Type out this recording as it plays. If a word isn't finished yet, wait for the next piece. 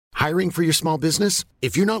Hiring for your small business?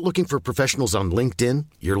 If you're not looking for professionals on LinkedIn,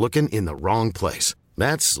 you're looking in the wrong place.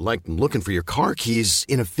 That's like looking for your car keys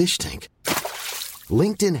in a fish tank.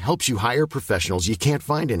 LinkedIn helps you hire professionals you can't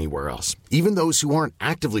find anywhere else, even those who aren't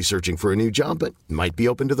actively searching for a new job but might be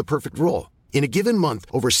open to the perfect role. In a given month,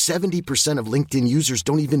 over 70% of LinkedIn users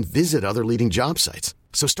don't even visit other leading job sites.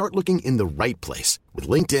 So start looking in the right place. With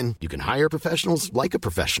LinkedIn, you can hire professionals like a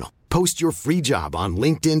professional. Post your free job on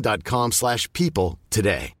linkedin.com/people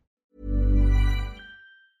today.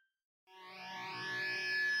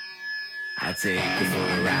 I take you for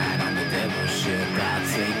a ride on the devil's ship. I'll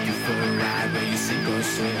take you for a ride where you sink or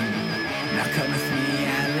swim. Now come with me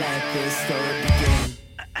and let this story begin.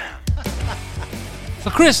 So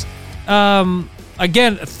Chris,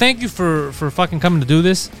 again, thank you for fucking coming to do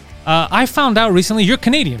this. I found out recently you're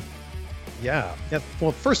Canadian. Yeah.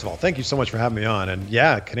 Well, first of all, thank you so much for having me on. And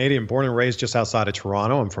yeah, Canadian, born and raised just outside of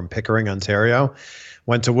Toronto. I'm from Pickering, Ontario.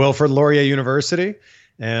 Went to Wilfrid Laurier University.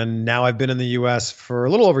 And now I've been in the U.S. for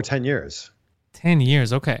a little over 10 years. 10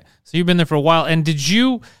 years, okay. So you've been there for a while. And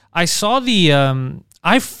I saw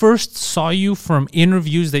I first saw you from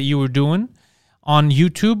interviews that you were doing on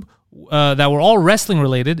YouTube that were all wrestling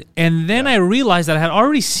related. And then I realized that I had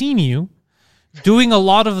already seen you doing a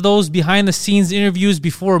lot of those behind the scenes interviews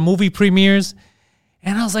before movie premieres.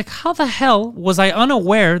 And I was like, how the hell was I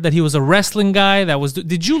unaware that he was a wrestling guy that was...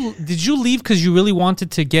 Did you leave because you really wanted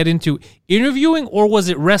to get into interviewing, or was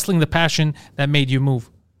it wrestling the passion that made you move?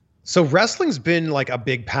 So wrestling's been like a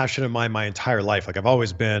big passion of mine my entire life. Like I've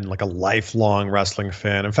always been like a lifelong wrestling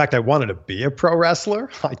fan. In fact, I wanted to be a pro wrestler.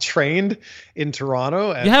 I trained in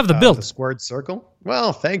Toronto at you have the build. The Squared Circle.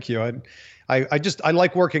 Well, thank you. I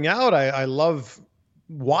like working out. I love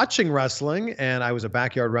watching wrestling, and I was a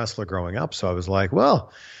backyard wrestler growing up. So I was like,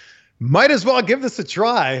 well, might as well give this a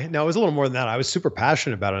try. Now, it was a little more than that. I was super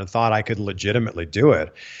passionate about it and thought I could legitimately do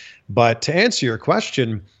it. But to answer your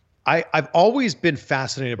question, I've always been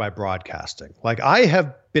fascinated by broadcasting. Like I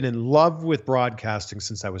have been in love with broadcasting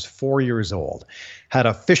since I was 4 years old. Had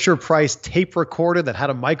a Fisher-Price tape recorder that had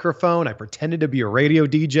a microphone. I pretended to be a radio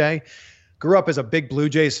DJ. Grew up as a big Blue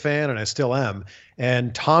Jays fan, and I still am.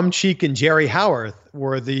 And Tom Cheek and Jerry Howarth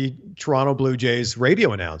were the Toronto Blue Jays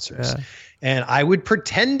radio announcers. Yeah. And I would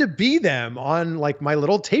pretend to be them on like my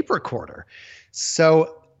little tape recorder.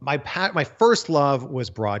 So my first love was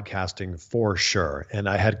broadcasting for sure. And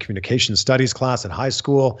I had communication studies class in high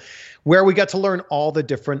school where we got to learn all the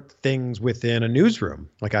different things within a newsroom.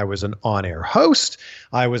 Like I was an on-air host,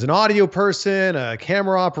 I was an audio person, a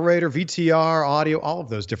camera operator, VTR, audio, all of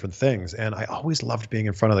those different things. And I always loved being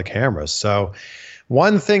in front of the camera. So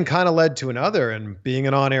one thing kind of led to another, and being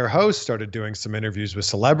an on-air host, started doing some interviews with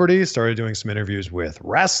celebrities, started doing some interviews with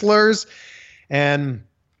wrestlers. And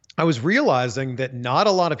I was realizing that not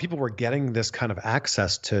a lot of people were getting this kind of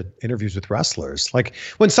access to interviews with wrestlers. Like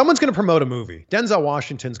when someone's going to promote a movie, Denzel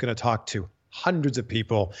Washington's going to talk to hundreds of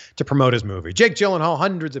people to promote his movie. Jake Gyllenhaal,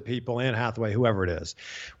 hundreds of people, Anne Hathaway, whoever it is.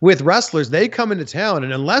 With wrestlers, they come into town,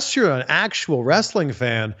 and unless you're an actual wrestling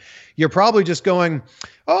fan, you're probably just going,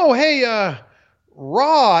 oh, hey,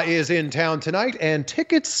 Raw is in town tonight, and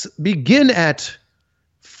tickets begin at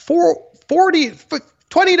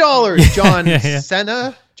 $20. John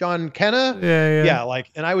Cena. John Kenna. Yeah. Like,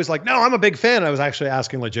 and I was like, no, I'm a big fan. I was actually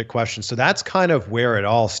asking legit questions. So that's kind of where it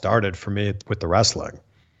all started for me with the wrestling.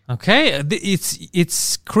 Okay.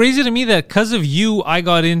 It's crazy to me that because of you, I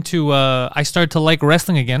started to like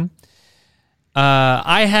wrestling again. When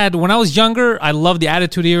I was younger, I loved the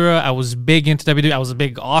Attitude Era. I was big into WWE. I was a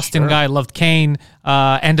big Austin guy. I loved Kane,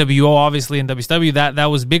 NWO, obviously, and WCW. That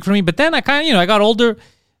was big for me. But then I got older.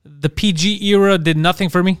 The PG era did nothing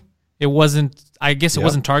for me. It wasn't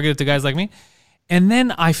targeted to guys like me. And then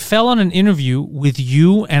I fell on an interview with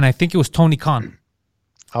you, and I think it was Tony Khan.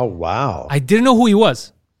 Oh, wow. I didn't know who he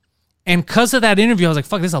was. And because of that interview, I was like,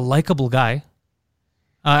 fuck, this is a likable guy.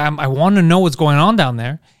 I want to know what's going on down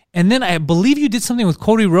there. And then I believe you did something with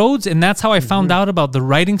Cody Rhodes, and that's how I found out about the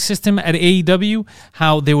writing system at AEW,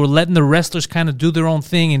 how they were letting the wrestlers kind of do their own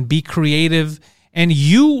thing and be creative. And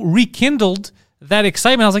you rekindled that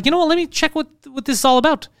excitement. I was like, you know what, let me check what this is all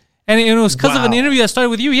about. And it was because of an interview that started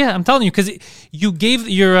with you. Yeah, I'm telling you, because you gave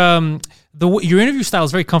your interview style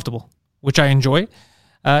is very comfortable, which I enjoy.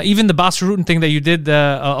 Even the Bas Rutten thing that you did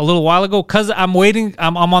a little while ago, because I'm waiting,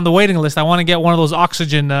 I'm on the waiting list. I want to get one of those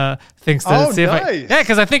oxygen things to see nice. if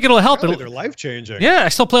because I think it'll help. They're life-changing. Yeah, I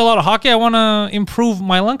still play a lot of hockey. I want to improve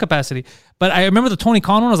my lung capacity. But I remember the Tony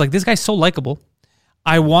Khan one. I was like, this guy's so likable.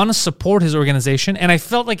 I want to support his organization, and I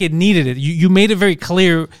felt like it needed it. You made it very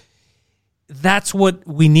clear. That's what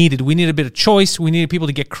we needed. We needed a bit of choice. We needed people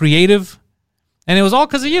to get creative. And it was all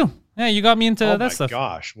because of you. Yeah, you got me into Oh that my stuff.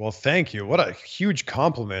 gosh. Well, thank you. What a huge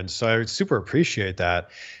compliment. So I super appreciate that.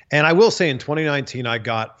 And I will say in 2019, I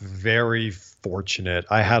got very fortunate.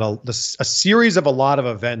 I had a series of a lot of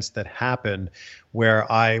events that happened where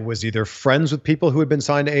I was either friends with people who had been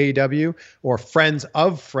signed to AEW or friends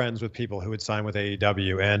of friends with people who had signed with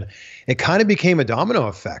AEW. And it kind of became a domino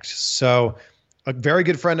effect. So a very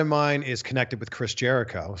good friend of mine is connected with Chris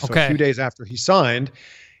Jericho. So Okay. a few days after he signed,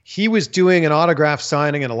 he was doing an autograph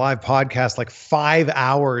signing and a live podcast like 5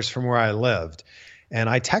 hours from where I lived. And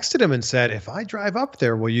I texted him and said, if I drive up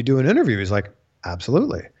there, will you do an interview? He's like,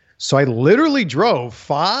 absolutely. So I literally drove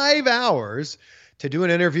 5 hours to do an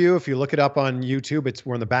interview. If you look it up on YouTube,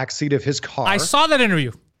 we're in the back seat of his car. I saw that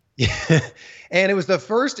interview. Yeah. And it was the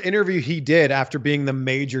first interview he did after being the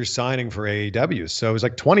major signing for AEW. So it was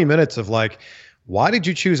like 20 minutes of like, why did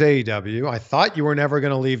you choose AEW? I thought you were never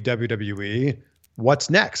going to leave WWE. What's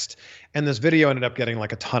next? And this video ended up getting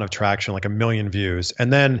like a ton of traction, like 1 million views.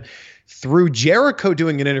 And then through Jericho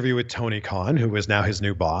doing an interview with Tony Khan, who is now his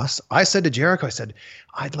new boss, I said to Jericho, I said,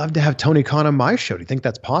 I'd love to have Tony Khan on my show. Do you think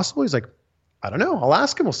that's possible? He's like, I don't know. I'll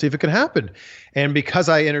ask him. We'll see if it can happen. And because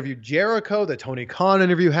I interviewed Jericho, the Tony Khan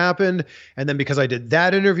interview happened. And then because I did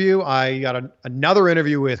that interview, I got another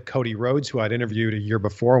interview with Cody Rhodes, who I'd interviewed a year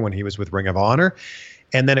before when he was with Ring of Honor.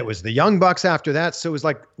 And then it was the Young Bucks after that. So it was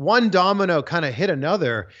like one domino kind of hit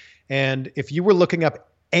another. And if you were looking up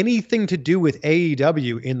anything to do with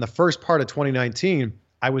AEW in the first part of 2019,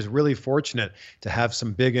 I was really fortunate to have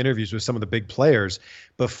some big interviews with some of the big players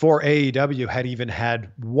before AEW had even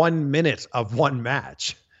had 1 minute of one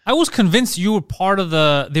match. I was convinced you were part of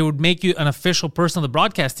they would make you an official person of the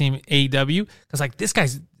broadcast team, AEW, because like this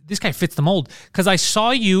guy fits the mold. Because I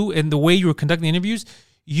saw you and the way you were conducting interviews,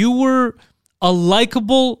 you were a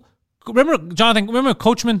likable. Remember, Jonathan? Remember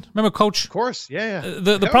Coachman? Remember Coach? Of course, yeah.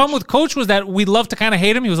 The problem with Coach was that we loved to kind of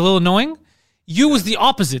hate him. He was a little annoying. You was the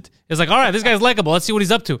opposite. It's like, all right, this guy's likable. Let's see what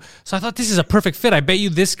he's up to. So I thought this is a perfect fit. I bet you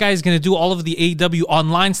this guy's going to do all of the AEW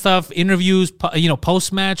online stuff, interviews,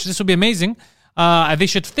 post match. This would be amazing. They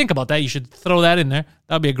should think about that. You should throw that in there.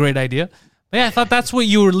 That would be a great idea. But yeah, I thought that's what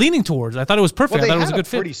you were leaning towards. I thought it was perfect. Well, I thought it was a good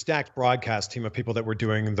fit. Pretty stacked broadcast team of people that were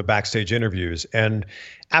doing the backstage interviews. And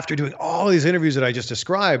after doing all these interviews that I just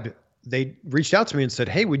described, they reached out to me and said,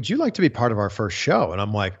 hey, would you like to be part of our first show? And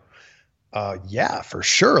I'm like, yeah, for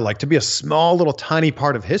sure. Like to be a small little tiny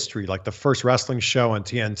part of history, like the first wrestling show on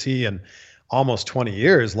TNT in almost 20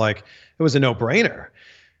 years, like it was a no-brainer.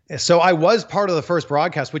 So I was part of the first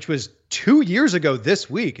broadcast, which was 2 years ago this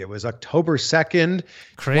week. It was October 2nd,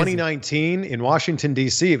 2019 in Washington,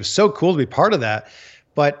 D.C. It was so cool to be part of that.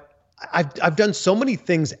 But I've done so many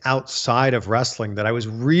things outside of wrestling that I was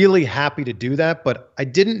really happy to do that, but I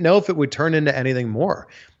didn't know if it would turn into anything more.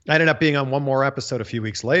 I ended up being on one more episode a few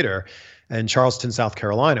weeks later in Charleston, South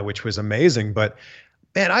Carolina, which was amazing. But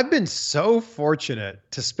man, I've been so fortunate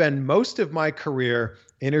to spend most of my career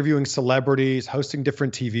interviewing celebrities, hosting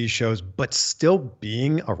different TV shows, but still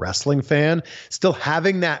being a wrestling fan, still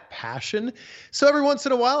having that passion. So every once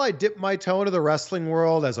in a while, I dip my toe into the wrestling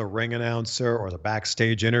world as a ring announcer or the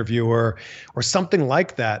backstage interviewer or something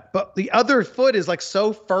like that. But the other foot is like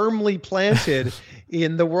so firmly planted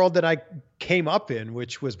in the world that I came up in,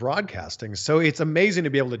 which was broadcasting. So it's amazing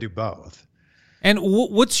to be able to do both. And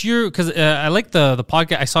what's your? Because I like the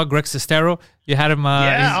podcast. I saw Greg Sestero. You had him.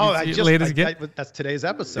 That's today's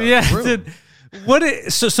episode. Yeah.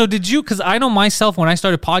 So did you? Because I know myself when I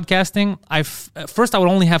started podcasting, first I would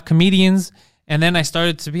only have comedians, and then I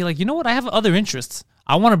started to be like, you know what? I have other interests.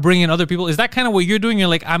 I want to bring in other people. Is that kind of what you're doing? You're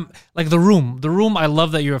like, I'm like The Room. The Room. I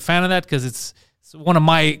love that you're a fan of that because it's one of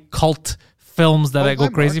my cult films that I go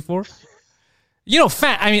crazy for. You know,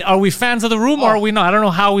 I mean, are we fans of The Room or are we not? I don't know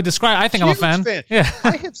how we describe it. I think I'm a fan. Yeah.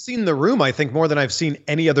 I have seen The Room, I think, more than I've seen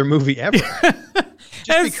any other movie ever.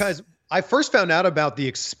 Just because I first found out about the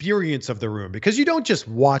experience of The Room, because you don't just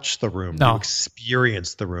watch The Room, you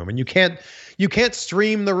experience The Room. And you can't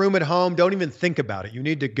stream The Room at home. Don't even think about it. You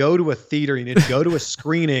need to go to a theater. You need to go to a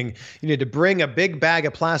screening. You need to bring a big bag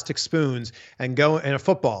of plastic spoons and go and a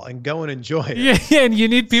football and go and enjoy it. Yeah, and you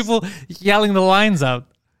need people yelling the lines out.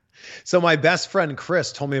 So my best friend,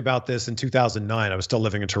 Chris, told me about this in 2009. I was still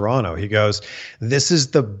living in Toronto. He goes, this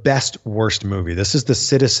is the best, worst movie. This is the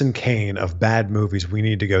Citizen Kane of bad movies. We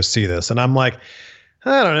need to go see this. And I'm like,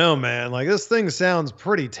 I don't know, man. Like, this thing sounds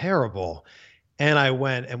pretty terrible. And I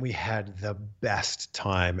went and we had the best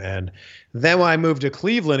time. And then when I moved to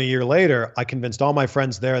Cleveland a year later, I convinced all my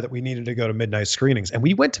friends there that we needed to go to midnight screenings. And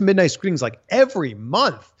we went to midnight screenings like every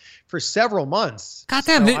month for several months.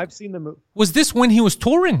 Goddamn. So I've seen the movie. Was this when he was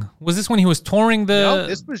touring? Was this when he was touring the... No,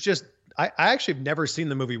 this was just... I actually have never seen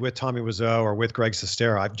the movie with Tommy Wiseau or with Greg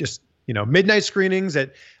Sestero. I've just midnight screenings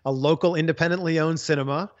at a local independently owned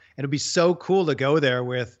cinema. And it'd be so cool to go there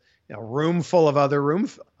with a room full of other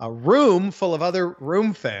room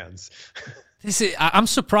fans. I'm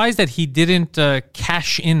surprised that he didn't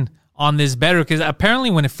cash in on this better, because apparently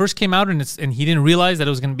when it first came out and he didn't realize that it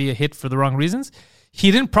was going to be a hit for the wrong reasons, he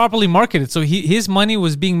didn't properly market it. So his money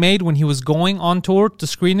was being made when he was going on tour to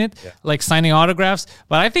screen it, like signing autographs.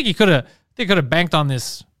 But I think they could have banked on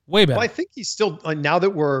this way better. Well, I think he's still, now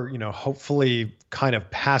that we're, hopefully kind of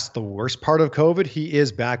past the worst part of COVID, he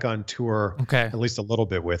is back on tour, at least a little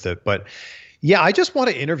bit with it. But yeah, I just want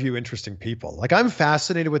to interview interesting people. Like, I'm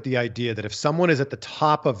fascinated with the idea that if someone is at the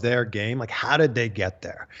top of their game, like, how did they get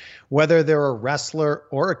there? Whether they're a wrestler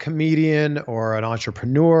or a comedian or an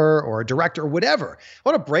entrepreneur or a director or whatever. I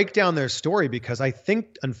want to break down their story, because I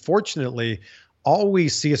think, unfortunately, all we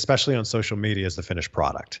see, especially on social media, is the finished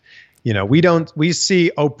product. We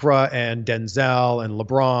see Oprah and Denzel and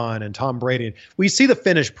LeBron and Tom Brady. We see the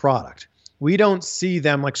finished product. We don't see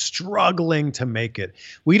them like struggling to make it.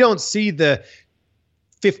 We don't see the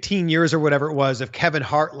 15 years or whatever it was of Kevin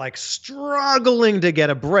Hart like struggling to get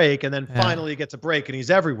a break, and then finally gets a break and he's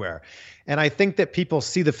everywhere. And I think that people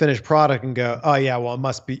see the finished product and go, oh yeah, well, it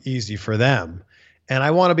must be easy for them. And I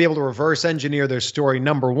want to be able to reverse engineer their story,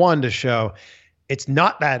 number one, to show it's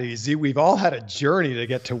not that easy. We've all had a journey to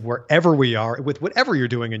get to wherever we are with whatever you're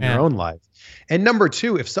doing in your own life. And number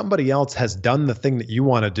two, if somebody else has done the thing that you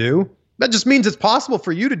want to do, that just means it's possible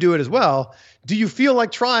for you to do it as well. Do you feel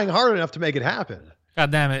like trying hard enough to make it happen?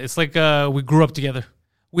 God damn it. It's like we grew up together.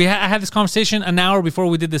 I had this conversation an hour before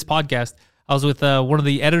we did this podcast. I was with one of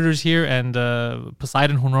the editors here, and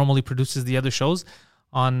Poseidon, who normally produces the other shows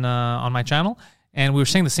on my channel. And we were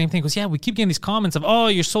saying the same thing. He goes, yeah, we keep getting these comments of, oh,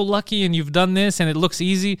 you're so lucky and you've done this and it looks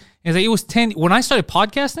easy. And it's like, it was 10. When I started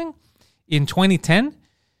podcasting in 2010,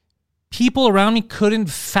 people around me couldn't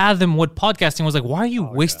fathom what podcasting was like. Why are you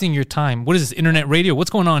wasting your time? What is this, internet radio? What's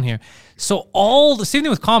going on here? So all the same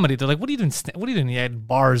thing with comedy. They're like, what are you doing? What are you doing? Yeah,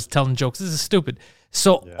 bars, telling jokes. This is stupid.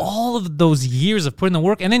 So all of those years of putting the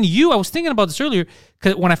work. And then I was thinking about this earlier,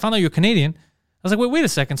 because when I found out you're Canadian, I was like, wait a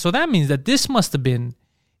second. So that means that this must have been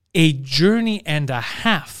a journey and a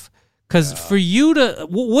half. Because for you to,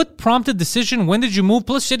 what prompted decision? When did you move?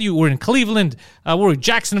 Plus, you said you were in Cleveland, we're in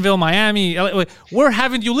Jacksonville, Miami. Where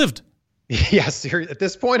haven't you lived? Yes, at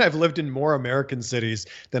this point, I've lived in more American cities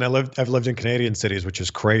than I've lived in Canadian cities, which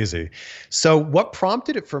is crazy. So what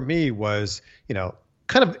prompted it for me was,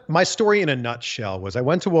 kind of my story in a nutshell was I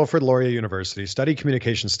went to Wilfrid Laurier University, studied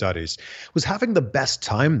communication studies, was having the best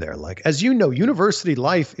time there. Like, as you know, university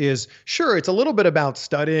life is, sure, it's a little bit about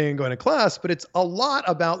studying, going to class, but it's a lot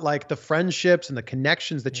about like the friendships and the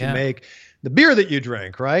connections that you make, the beer that you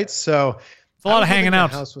drink, right? So it's a lot of hanging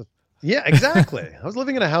out. Yeah, exactly. I was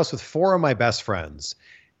living in a house with four of my best friends,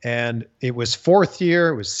 and it was fourth year,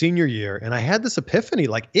 it was senior year, and I had this epiphany,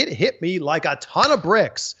 like it hit me like a ton of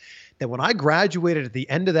bricks, that when I graduated at the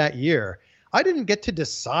end of that year, I didn't get to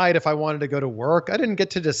decide if I wanted to go to work. I didn't get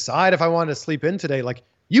to decide if I wanted to sleep in today. Like,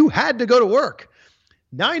 you had to go to work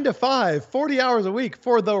 9 to 5, 40 hours a week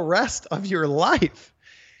for the rest of your life.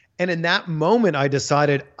 And in that moment, I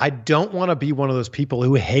decided I don't want to be one of those people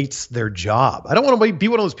who hates their job. I don't want to be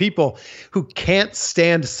one of those people who can't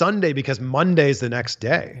stand Sunday because Monday's the next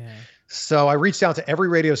day. Yeah. So I reached out to every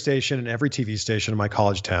radio station and every TV station in my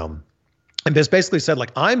college town, and just basically said,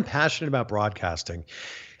 like, I'm passionate about broadcasting.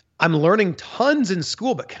 I'm learning tons in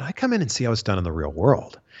school, but can I come in and see how it's done in the real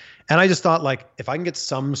world? And I just thought, like, if I can get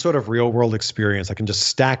some sort of real world experience, I can just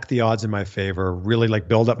stack the odds in my favor, really like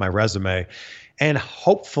build up my resume, and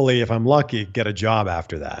hopefully, if I'm lucky, get a job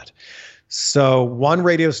after that. So one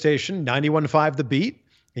radio station, 91.5 The Beat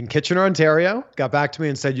in Kitchener, Ontario, got back to me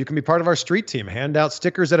and said, you can be part of our street team, hand out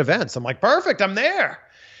stickers at events. I'm like, perfect, I'm there.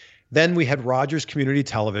 Then we had Rogers Community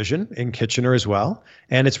Television in Kitchener as well,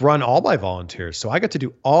 and it's run all by volunteers. So I got to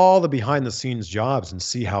do all the behind the scenes jobs and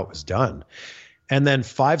see how it was done. And then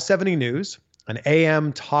 570 News, an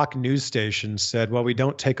AM talk news station, said, well, we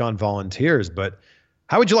don't take on volunteers, but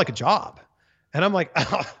how would you like a job? And I'm like,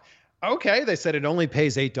 oh, okay. They said it only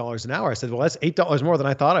pays $8 an hour. I said, well, that's $8 more than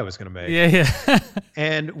I thought I was going to make. Yeah.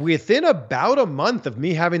 And within about a month of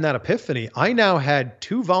me having that epiphany, I now had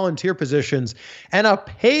 2 volunteer positions and a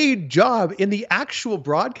paid job in the actual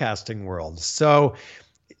broadcasting world. So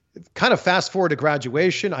kind of fast forward to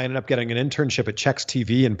graduation, I ended up getting an internship at Chex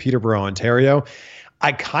TV in Peterborough, Ontario.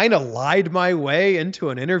 I kind of lied my way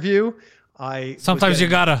into an interview. Sometimes you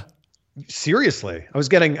gotta. Seriously, I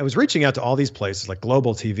was reaching out to all these places like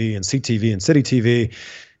Global TV and CTV and City TV,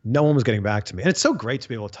 No one was getting back to me. And it's so great to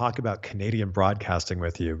be able to talk about Canadian broadcasting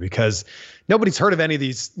with you because nobody's heard of any of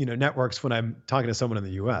these, networks when I'm talking to someone in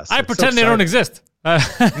the US. I pretend they don't exist.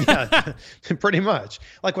 Yeah, pretty much.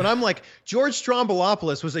 Like when I'm like, George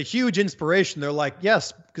Strombolopoulos was a huge inspiration. They're like,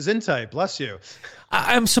 yes, Gesundheit, bless you.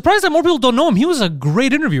 I'm surprised that more people don't know him. He was a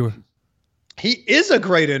great interviewer. He is a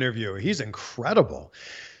great interviewer. He's incredible.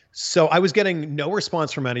 So I was getting no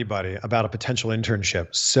response from anybody about a potential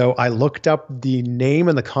internship. So I looked up the name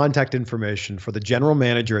and the contact information for the general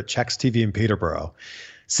manager at Chex TV in Peterborough,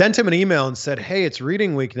 sent him an email and said, hey, it's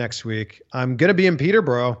reading week next week. I'm going to be in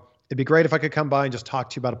Peterborough. It'd be great if I could come by and just talk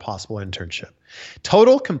to you about a possible internship.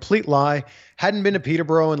 Total, complete lie. Hadn't been to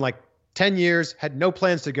Peterborough in like 10 years, had no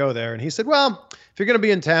plans to go there. And he said, well, if you're going to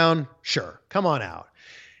be in town, sure, come on out.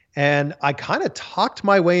 And I kind of talked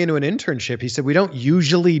my way into an internship. He said, we don't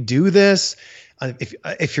usually do this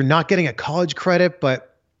if you're not getting a college credit,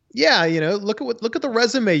 but yeah, look at the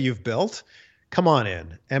resume you've built. Come on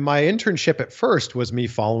in. And my internship at first was me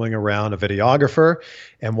following around a videographer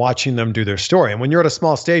and watching them do their story. And when you're at a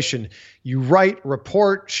small station, you write,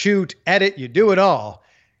 report, shoot, edit, you do it all.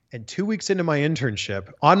 And 2 weeks into my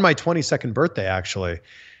internship, on my 22nd birthday, actually,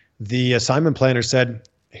 the assignment planner said,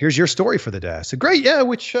 here's your story for the day. I said, great. Yeah.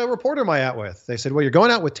 Which reporter am I out with? They said, well, you're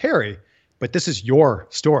going out with Terry, but this is your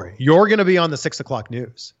story. You're going to be on the 6 o'clock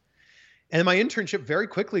news. And my internship very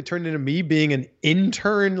quickly turned into me being an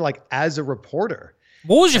intern, like as a reporter.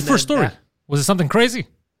 What was your first story? Was it something crazy?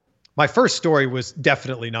 My first story was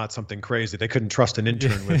definitely not something crazy. They couldn't trust an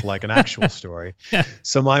intern with like an actual story. Yeah.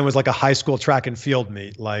 So mine was like a high school track and field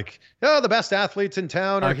meet. Like, the best athletes in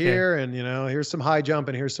town are here. And, here's some high jump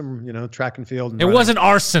and here's some, track and field. And it wasn't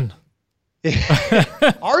arson.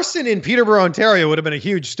 Arson in Peterborough, Ontario would have been a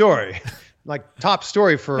huge story. Like top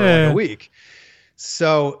story for like a week.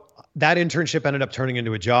 So that internship ended up turning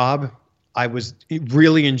into a job. I was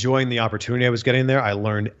really enjoying the opportunity I was getting there. I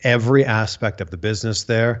learned every aspect of the business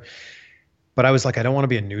there. But I was like, I don't want to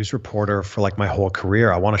be a news reporter for like my whole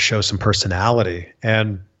career. I want to show some personality.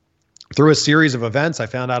 And through a series of events, I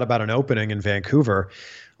found out about an opening in Vancouver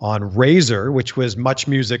on Razor, which was Much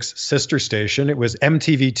Music's sister station. It was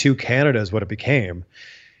MTV2 Canada is what it became.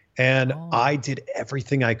 And I did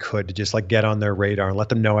everything I could to just like get on their radar and let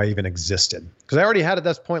them know I even existed. Because I already had at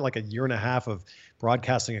this point like a year and a half of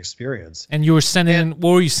broadcasting experience. And you were sending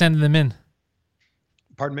what were you sending them in?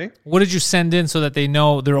 Pardon me? What did you send in so that they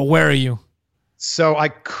know they're aware of you? So I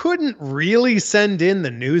couldn't really send in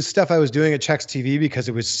the news stuff I was doing at Chex TV because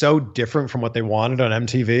it was so different from what they wanted on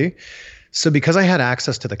MTV. So because I had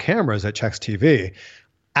access to the cameras at Chex TV,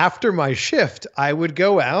 after my shift, I would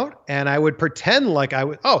go out and I would pretend like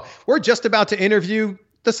we're just about to interview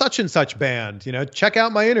the such and such band, check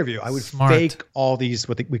out my interview. I would fake all these,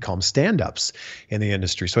 we call them stand-ups in the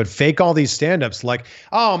industry. So I'd fake all these stand-ups like,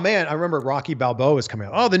 oh man, I remember Rocky Balboa is coming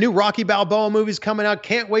out. Oh, the new Rocky Balboa movie's coming out.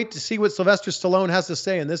 Can't wait to see what Sylvester Stallone has to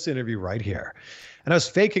say in this interview right here. And I was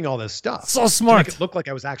faking all this stuff. So smart. To make it look like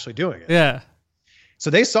I was actually doing it. Yeah. So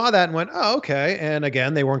they saw that and went, oh, okay. And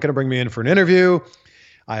again, they weren't going to bring me in for an interview.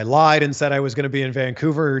 I lied and said I was going to be in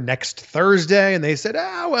Vancouver next Thursday. And they said,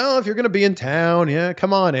 well, if you're going to be in town, yeah,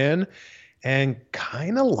 come on in. And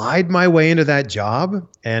kind of lied my way into that job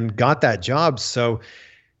and got that job. So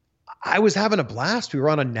I was having a blast. We were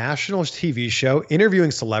on a national TV show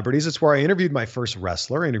interviewing celebrities. It's where I interviewed my first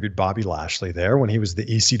wrestler. I interviewed Bobby Lashley there when he was the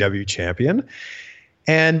ECW champion.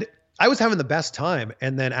 And I was having the best time.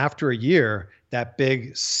 And then after a year, that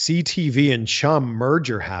big CTV and Chum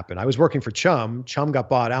merger happened. I was working for Chum. Chum got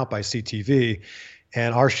bought out by CTV,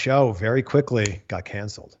 and our show very quickly got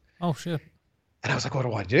canceled. Oh, shit. And I was like, what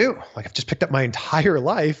do I do? Like, I've just picked up my entire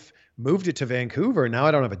life, moved it to Vancouver, and now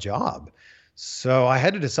I don't have a job. So I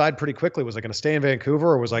had to decide pretty quickly, was I going to stay in Vancouver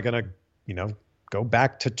or was I going to, go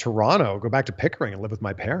back to Toronto, go back to Pickering and live with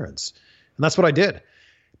my parents? And that's what I did.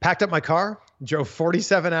 Packed up my car, drove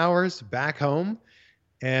 47 hours back home,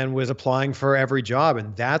 and was applying for every job.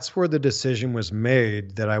 And that's where the decision was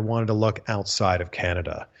made that I wanted to look outside of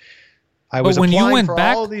Canada. I was applying for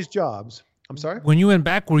all these jobs. I'm sorry? When you went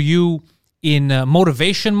back, were you in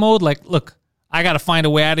motivation mode? Like, look, I got to find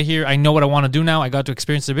a way out of here. I know what I want to do now. I got to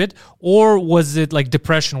experience a bit. Or was it like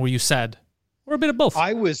depression where you sad? Or a bit of both?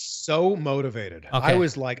 I was so motivated. Okay. I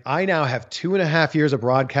was like, I now have 2.5 years of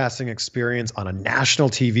broadcasting experience on a national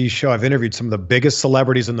TV show. I've interviewed some of the biggest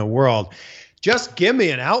celebrities in the world. Just give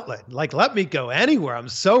me an outlet. Like, let me go anywhere. I'm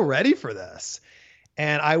so ready for this.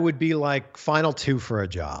 And I would be like final 2 for a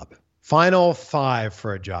job, final 5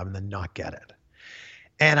 for a job, and then not get it.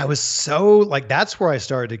 And I was so like, that's where I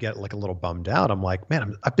started to get like a little bummed out. I'm like,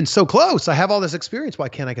 man, I've been so close. I have all this experience. Why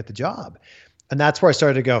can't I get the job? And that's where I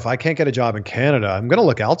started to go, if I can't get a job in Canada, I'm going to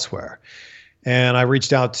look elsewhere. And I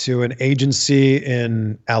reached out to an agency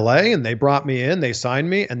in LA and they brought me in, they signed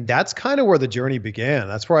me. And that's kind of where the journey began.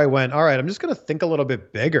 That's where I went, all right, I'm just going to think a little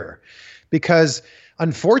bit bigger. Because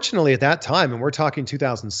unfortunately at that time, and we're talking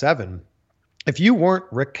 2007, if you weren't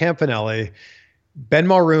Rick Campanelli, Ben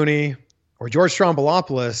Mulrooney, or George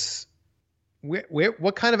Stroumboulopoulos,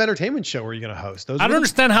 what kind of entertainment show were you going to host? I don't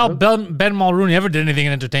understand how Ben Mulrooney ever did anything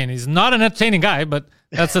entertaining. He's not an entertaining guy, but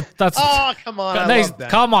that's. Oh, come on!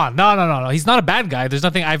 Come on! No. He's not a bad guy. There's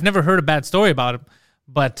nothing. I've never heard a bad story about him.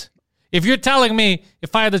 But if you're telling me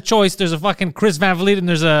if I had the choice, there's a fucking Chris Van Vliet and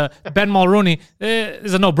there's a Ben Mulrooney,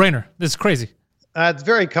 it's a no-brainer. This is crazy. It's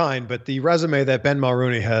very kind, but the resume that Ben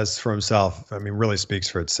Mulrooney has for himself, I mean, really speaks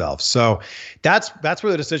for itself. So that's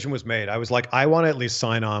where the decision was made. I was like, I want to at least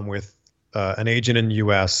sign on with an agent in the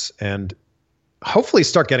U.S. and hopefully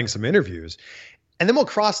start getting some interviews. And then we'll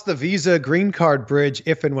cross the visa green card bridge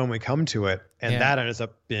if and when we come to it. And that ends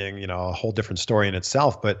up being, a whole different story in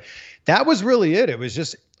itself. But that was really it. It was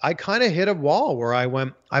just, I kind of hit a wall where I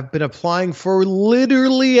went, I've been applying for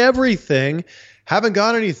literally everything, haven't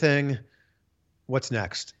got anything. What's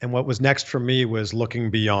next? And what was next for me was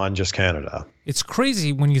looking beyond just Canada. It's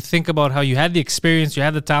crazy when you think about how you had the experience, you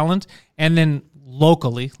had the talent, and then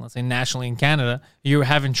locally, let's say nationally in Canada, you were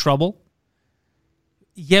having trouble.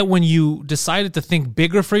 Yet when you decided to think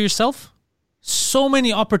bigger for yourself, so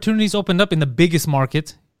many opportunities opened up in the biggest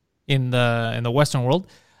market in the Western world.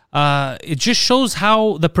 It just shows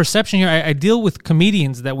how the perception here, I deal with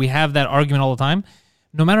comedians that we have that argument all the time.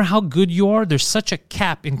 No matter how good you are, there's such a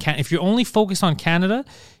cap in Canada. If you're only focused on Canada,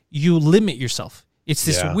 you limit yourself. It's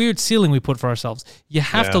this weird ceiling we put for ourselves. You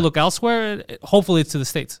have to look elsewhere. Hopefully it's to the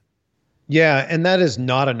States. Yeah, and that is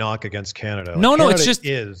not a knock against Canada. No, Canada it's just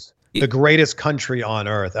is the greatest country on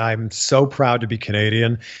earth. I'm so proud to be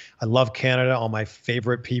Canadian. I love Canada. All my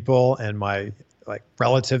favorite people and my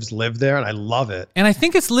relatives live there, and I love it. And I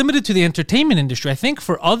think it's limited to the entertainment industry. I think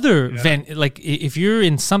for other if you're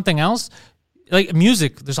in something else, like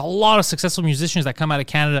music, there's a lot of successful musicians that come out of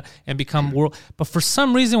Canada and become world. But for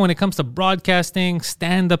some reason, when it comes to broadcasting,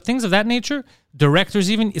 stand-up, things of that nature, directors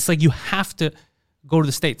even, it's like you have to go to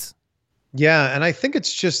the States. Yeah, and I think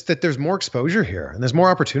it's just that there's more exposure here and there's more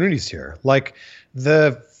opportunities here. Like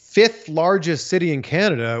the 5th largest city in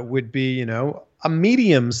Canada would be, a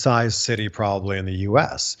medium-sized city probably in the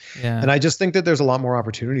U.S. Yeah. And I just think that there's a lot more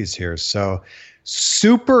opportunities here. So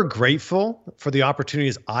super grateful for the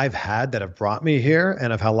opportunities I've had that have brought me here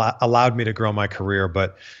and have allowed me to grow my career.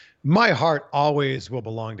 But my heart always will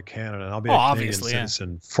belong to Canada, and I'll be a Canadian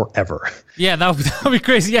citizen forever. Yeah, that would be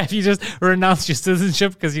crazy. Yeah, if you just renounced your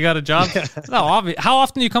citizenship because you got a job. No, obvious. How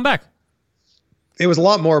often do you come back? It was a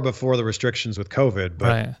lot more before the restrictions with COVID,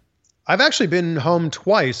 but I've actually been home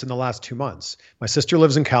twice in the last 2 months. My sister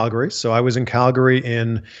lives in Calgary, so I was in Calgary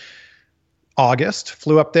in August,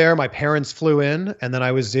 flew up there. My parents flew in, and then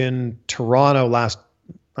I was in Toronto last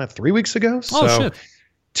 3 weeks ago. So shit.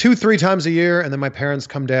 2-3 times a year, and then my parents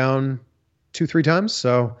come down 2-3 times.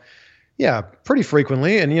 So yeah, pretty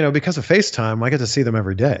frequently. And because of FaceTime, I get to see them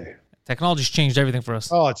every day. Technology's changed everything for us.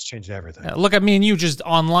 Oh, it's changed everything. Look at me and you just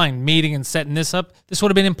online meeting and setting this up. This would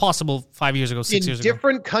have been impossible 5 years ago, 6 years ago. In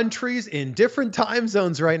different countries, in different time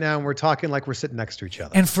zones right now, and we're talking like we're sitting next to each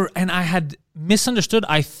other. And I had misunderstood.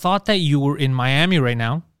 I thought that you were in Miami right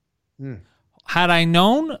now. Had I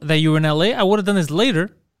known that you were in LA, I would have done this later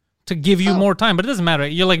to give you more time. But it doesn't matter.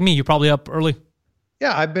 You're like me. You're probably up early.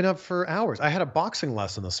 Yeah, I've been up for hours. I had a boxing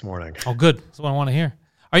lesson this morning. Oh, good. That's what I want to hear.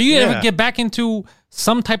 Are you going to get back into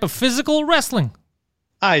some type of physical wrestling?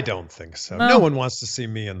 I don't think so. No one wants to see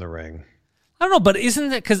me in the ring. I don't know, but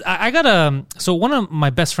isn't it because I got so one of my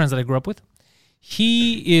best friends that I grew up with,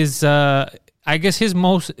 he is, I guess his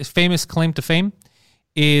most famous claim to fame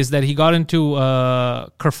is that he got into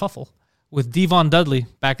kerfuffle with Devon Dudley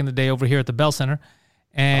back in the day over here at the Bell Center.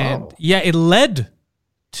 And it led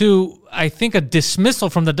to, I think, a dismissal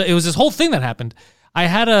from it was this whole thing that happened. I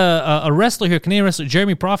had a wrestler here, Canadian wrestler,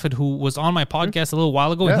 Jeremy Prophet, who was on my podcast a little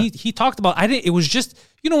while ago, and he talked about, it was just,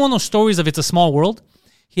 one of those stories of it's a small world.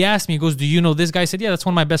 He asked me, he goes, do you know this guy? I said, yeah, that's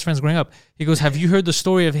one of my best friends growing up. He goes, have you heard the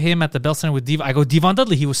story of him at the Bell Center with Devon? I go, Devon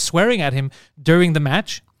Dudley, he was swearing at him during the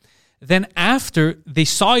match. Then after, they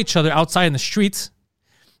saw each other outside in the streets,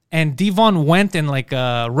 and Devon went and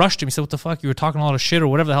rushed him. He said, what the fuck? You were talking a lot of shit or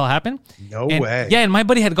whatever the hell happened. No way. Yeah, and my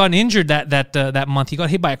buddy had gotten injured that month. He got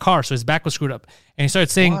hit by a car, so his back was screwed up. And he started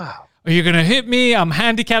saying, are you going to hit me? I'm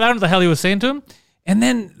handicapped. I don't know what the hell he was saying to him. And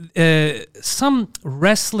then some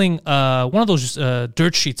wrestling, one of those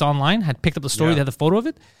dirt sheets online had picked up the story. They had the photo of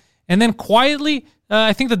it. And then quietly,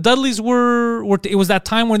 I think the Dudleys were it was that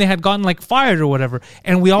time when they had gotten like fired or whatever.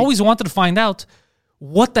 And we always wanted to find out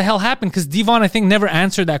what the hell happened, because Devon, I think, never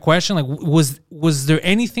answered that question. Like, was there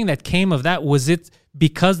anything that came of that? Was it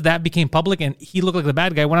because that became public and he looked like the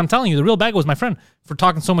bad guy? When I'm telling you, the real bad guy was my friend for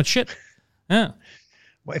talking so much shit. Yeah.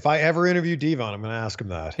 Well, if I ever interview Devon, I'm going to ask him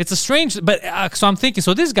that. It's a strange, but so I'm thinking,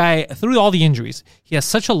 so this guy, through all the injuries, he has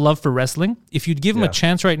such a love for wrestling. If you'd give him a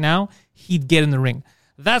chance right now, he'd get in the ring.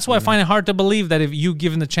 That's why I find it hard to believe that if you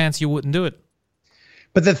give him the chance, you wouldn't do it.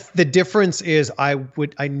 But the difference is I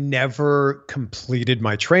never completed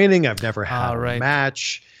my training. I've never had a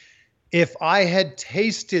match. If I had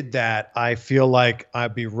tasted that, I feel like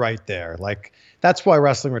I'd be right there. Like, that's why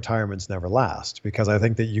wrestling retirements never last, because I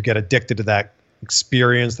think that you get addicted to that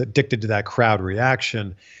experience, addicted to that crowd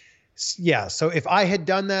reaction. Yeah. So if I had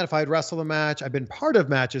done that, if I had wrestled a match, I've been part of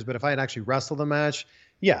matches, but if I had actually wrestled a match,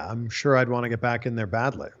 yeah, I'm sure I'd want to get back in there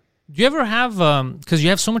badly. Do you ever have, because you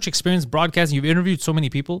have so much experience broadcasting, you've interviewed so many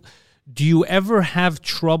people, do you ever have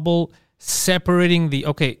trouble separating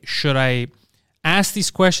should I ask these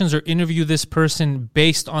questions or interview this person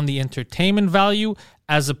based on the entertainment value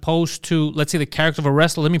as opposed to, let's say, the character of a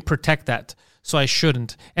wrestler? Let me protect that, so I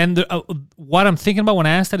shouldn't. And what I'm thinking about when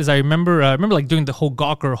I asked that is I remember like doing the whole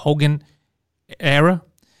Gawker Hogan era.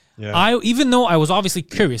 Yeah. Even though I was obviously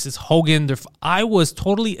curious, it's Hogan, I was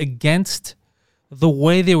totally against the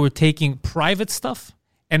way they were taking private stuff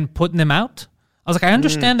and putting them out. I was like, I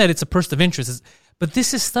understand that it's a person of interest, but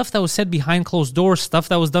this is stuff that was said behind closed doors, stuff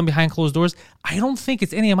that was done behind closed doors. I don't think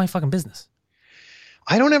it's any of my fucking business.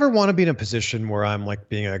 I don't ever want to be in a position where I'm like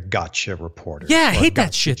being a gotcha reporter. Yeah, I hate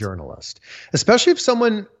that shit. Journalist. Especially if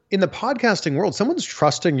someone in the podcasting world, someone's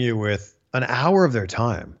trusting you with an hour of their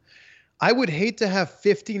time. I would hate to have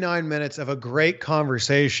 59 minutes of a great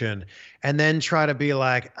conversation and then try to be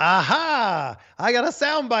like, aha, I got a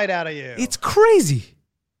soundbite out of you. It's crazy.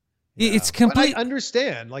 Yeah. It's complete. But I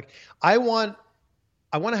understand. Like, I want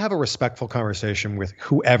to have a respectful conversation with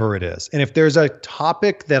whoever it is. And if there's a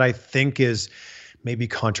topic that I think is maybe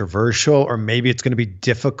controversial or maybe it's going to be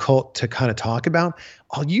difficult to kind of talk about,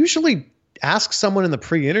 I'll usually ask someone in the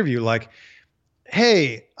pre-interview, like,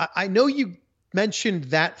 hey, I know you mentioned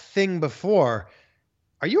that thing before.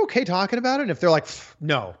 Are you okay talking about it? And if they're like,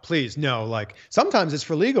 no, please, no. Like, sometimes it's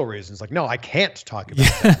for legal reasons. Like, no, I can't talk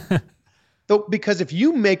about that. Though, because if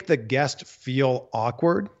you make the guest feel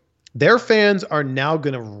awkward, their fans are now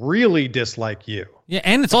going to really dislike you. Yeah,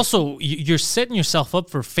 and it's also, you're setting yourself up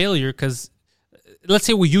for failure, because let's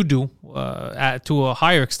say what you do to a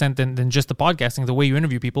higher extent than just the podcasting, the way you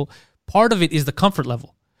interview people, part of it is the comfort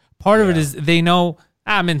level. Part of it is they know,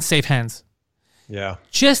 I'm in safe hands. Yeah.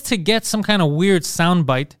 Just to get some kind of weird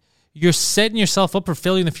soundbite, you're setting yourself up for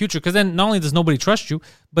failure in the future, because then not only does nobody trust you,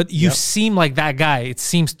 but you seem like that guy. It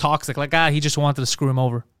seems toxic, like, he just wanted to screw him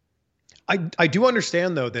over. I do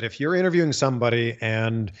understand, though, that if you're interviewing somebody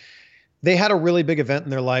and they had a really big event in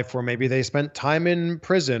their life where maybe they spent time in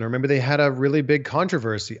prison or maybe they had a really big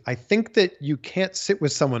controversy, I think that you can't sit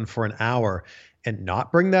with someone for an hour and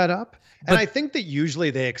not bring that up. And I think that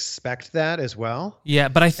usually they expect that as well. Yeah,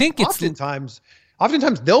 but I think it's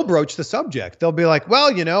oftentimes they'll broach the subject. They'll be like,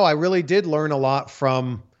 well, I really did learn a lot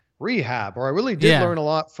from rehab, or I really did learn a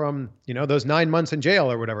lot from, those 9 months in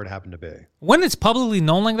jail or whatever it happened to be. When it's publicly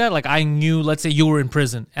known like that, like I knew, let's say you were in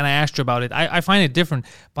prison and I asked you about it, I find it different.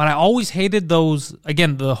 But I always hated those,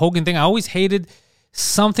 again, the Hogan thing, I always hated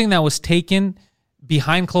something that was taken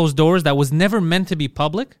behind closed doors that was never meant to be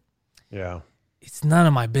public. Yeah. It's none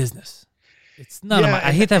of my business. It's none of my,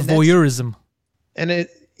 I hate that voyeurism. And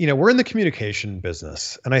we're in the communication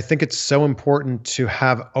business, and I think it's so important to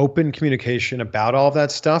have open communication about all of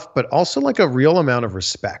that stuff, but also like a real amount of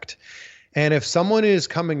respect. And if someone is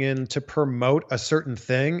coming in to promote a certain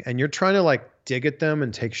thing and you're trying to like dig at them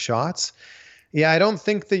and take shots, I don't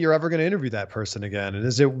think that you're ever going to interview that person again. And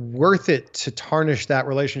is it worth it to tarnish that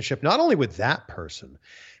relationship, not only with that person,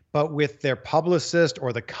 but with their publicist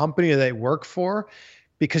or the company they work for,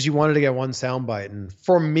 because you wanted to get one soundbite? And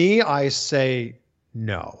for me, I say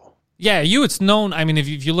no. Yeah, it's known. I mean, if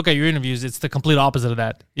you look at your interviews, it's the complete opposite of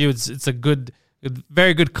that. It's a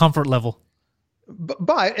very good comfort level.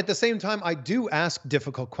 But at the same time, I do ask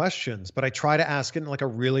difficult questions, but I try to ask it in like a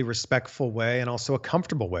really respectful way and also a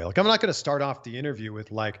comfortable way. Like, I'm not going to start off the interview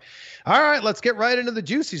with like, all right, let's get right into the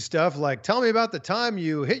juicy stuff. Like, tell me about the time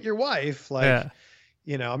you hit your wife. Like,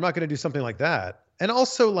 I'm not going to do something like that. And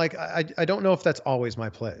also, like, I don't know if that's always my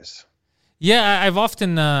place. Yeah, I've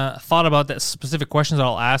often thought about that specific questions that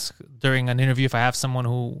I'll ask during an interview if I have someone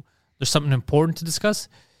who there's something important to discuss.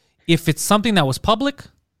 If it's something that was public,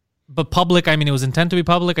 But public, I mean, it was intended to be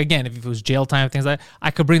public. Again, if it was jail time, things like that, I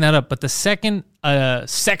could bring that up. But the second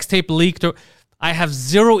sex tape leaked, I have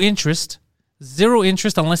zero interest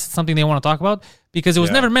unless it's something they want to talk about, because it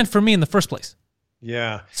was never meant for me in the first place.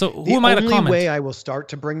 Yeah. So who am I to comment? The only way I will start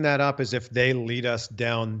to bring that up is if they lead us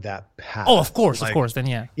down that path. Oh, of course. Then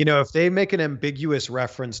yeah. If they make an ambiguous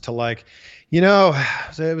reference to like, it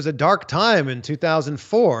was a dark time in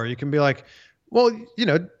 2004, you can be like, well,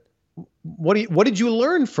 what did you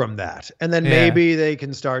learn from that? And then maybe they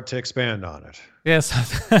can start to expand on it. Yes.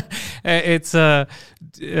 It's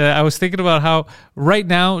I was thinking about how right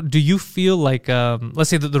now, do you feel like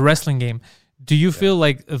let's say the wrestling game, do you feel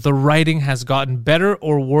like the writing has gotten better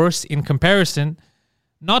or worse in comparison,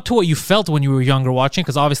 not to what you felt when you were younger watching,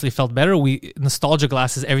 because obviously it felt better. Nostalgia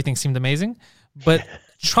glasses, everything seemed amazing, but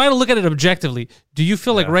try to look at it objectively. Do you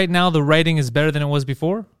feel like right now the writing is better than it was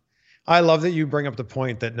before? I love that you bring up the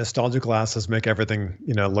point that nostalgia glasses make everything,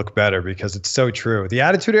 look better, because it's so true. The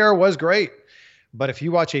Attitude Era was great, but if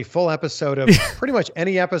you watch a full episode of pretty much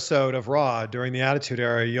any episode of Raw during the Attitude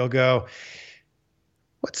Era, you'll go,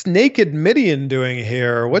 what's Naked Midian doing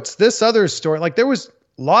here? What's this other story? Like, there was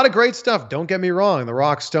a lot of great stuff. Don't get me wrong. The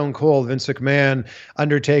Rock, Stone Cold, Vince McMahon,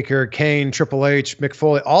 Undertaker, Kane, Triple H, Mick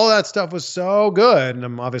Foley, all that stuff was so good. And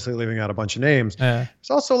I'm obviously leaving out a bunch of names. There's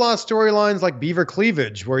also a lot of storylines like Beaver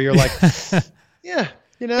Cleavage where you're like,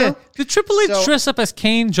 Did Triple H dress up as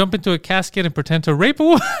Kane, jump into a casket, and pretend to rape a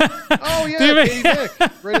woman? Oh, yeah. Katie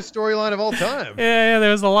Vick, greatest storyline of all time. Yeah,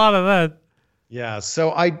 there was a lot of that. Yeah,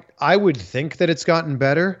 so I would think that it's gotten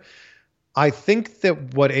better. I think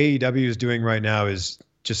that what AEW is doing right now is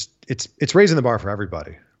just it's raising the bar for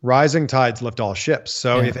everybody. Rising tides lift all ships.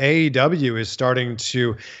 So if AEW is starting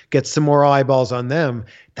to get some more eyeballs on them,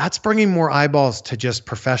 that's bringing more eyeballs to just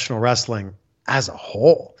professional wrestling as a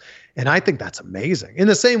whole. And I think that's amazing. In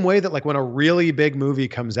the same way that like when a really big movie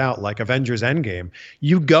comes out, like Avengers Endgame,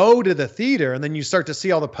 you go to the theater and then you start to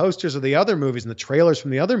see all the posters of the other movies and the trailers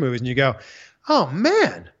from the other movies, and you go, oh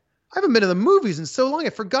man, I haven't been to the movies in so long.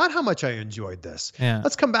 I forgot how much I enjoyed this. Yeah.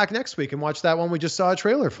 Let's come back next week and watch that one we just saw a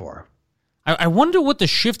trailer for. I wonder what the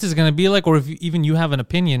shift is going to be like, or if even you have an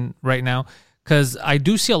opinion right now, because I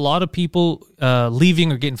do see a lot of people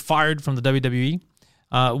leaving or getting fired from the WWE.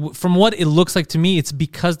 From what it looks like to me, it's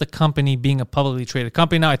because the company being a publicly traded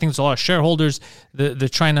company now. I think there's a lot of shareholders. They're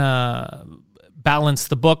trying to balance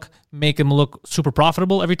the book, make them look super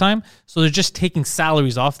profitable every time. So they're just taking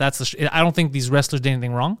salaries off. I don't think these wrestlers did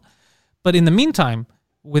anything wrong. But in the meantime,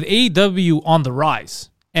 with AEW on the rise,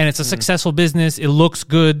 and it's a successful business, it looks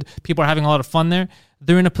good, people are having a lot of fun there,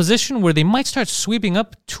 they're in a position where they might start sweeping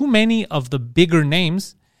up too many of the bigger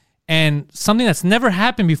names, and something that's never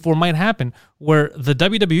happened before might happen, where the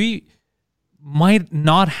WWE might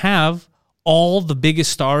not have all the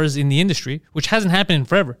biggest stars in the industry, which hasn't happened in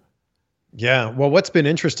forever. Yeah, well, what's been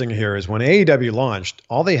interesting here is when AEW launched,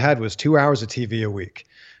 all they had was 2 hours of TV a week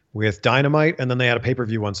with Dynamite, and then they had a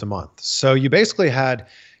pay-per-view once a month. So you basically had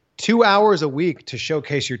 2 hours a week to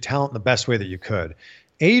showcase your talent in the best way that you could.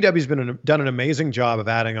 AEW's done an amazing job of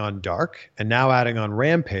adding on Dark and now adding on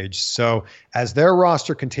Rampage. So as their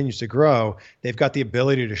roster continues to grow, they've got the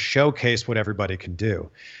ability to showcase what everybody can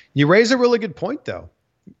do. You raise a really good point, though.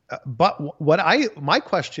 But my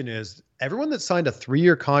question is, everyone that signed a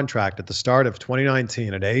 3-year contract at the start of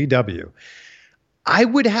 2019 at AEW, I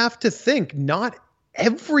would have to think not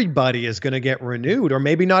everybody is going to get renewed, or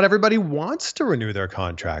maybe not everybody wants to renew their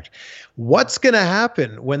contract. What's going to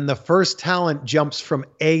happen when the first talent jumps from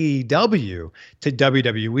AEW to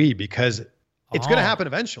WWE? Because it's going to happen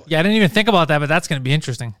eventually. Yeah, I didn't even think about that, but that's going to be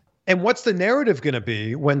interesting. And what's the narrative going to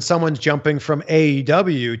be when someone's jumping from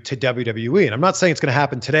AEW to WWE? And I'm not saying it's going to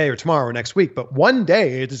happen today or tomorrow or next week, but one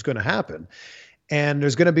day it is going to happen. And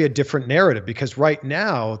there's going to be a different narrative, because right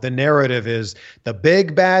now the narrative is the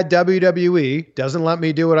big bad WWE doesn't let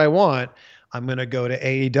me do what I want. I'm going to go to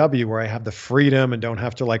AEW where I have the freedom and don't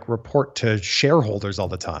have to like report to shareholders all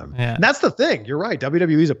the time. Yeah. And that's the thing. You're right.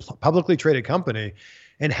 WWE is a publicly traded company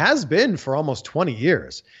and has been for almost 20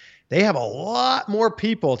 years. They have a lot more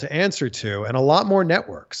people to answer to and a lot more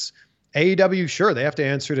networks. AEW, sure, they have to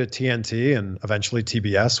answer to TNT and eventually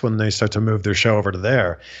TBS when they start to move their show over to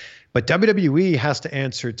there. But WWE has to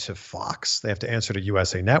answer to Fox. They have to answer to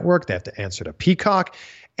USA Network. They have to answer to Peacock.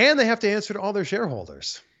 And they have to answer to all their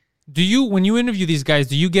shareholders. When you interview these guys,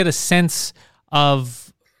 do you get a sense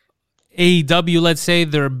of AEW, let's say,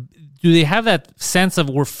 do they have that sense of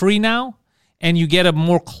we're free now? And you get a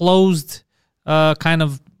more closed kind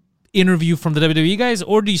of interview from the WWE guys?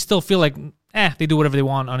 Or do you still feel like, they do whatever they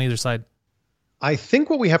want on either side? I think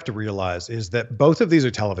what we have to realize is that both of these are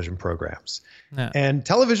television programs. Yeah. And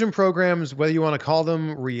television programs, whether you want to call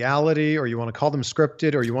them reality or you want to call them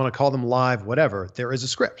scripted or you want to call them live, whatever, there is a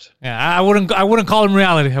script. Yeah, I wouldn't call them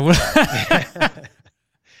reality.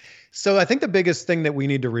 So I think the biggest thing that we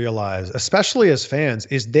need to realize, especially as fans,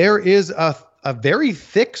 is there is a very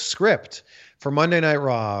thick script for Monday Night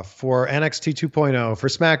Raw, for NXT 2.0, for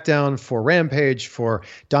SmackDown, for Rampage, for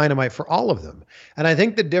Dynamite, for all of them. And I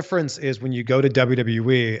think the difference is when you go to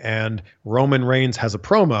WWE and Roman Reigns has a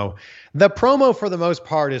promo, the promo for the most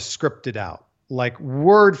part is scripted out, like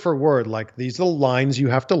word for word, like these are the lines you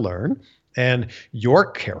have to learn, and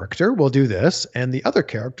your character will do this, and the other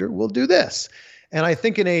character will do this. And I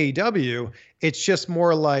think in AEW, it's just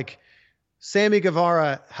more like Sammy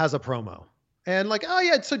Guevara has a promo. And like, oh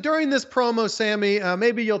yeah, so during this promo, Sammy,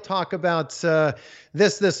 maybe you'll talk about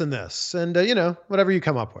this, this, and this, and whatever you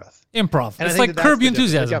come up with. Improv. And it's like Curb Your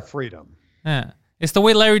Enthusiasm. They got freedom. Yeah, it's the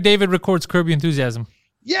way Larry David records Curb Your Enthusiasm.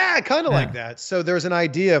 Yeah, kind of like that. So there's an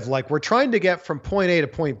idea of like, we're trying to get from point A to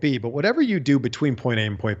point B, but whatever you do between point A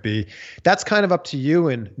and point B, that's kind of up to you,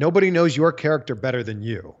 and nobody knows your character better than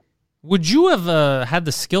you. Would you have had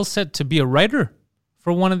the skill set to be a writer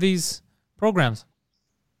for one of these programs?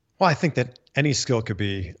 Well, I think that any skill could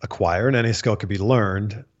be acquired, any skill could be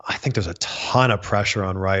learned. I think there's a ton of pressure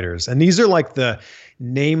on writers. And these are like the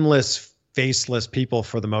nameless, faceless people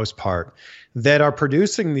for the most part that are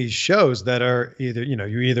producing these shows that are either,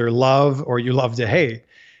 you either love or you love to hate.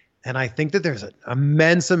 And I think that there's an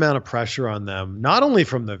immense amount of pressure on them, not only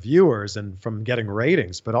from the viewers and from getting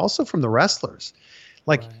ratings, but also from the wrestlers.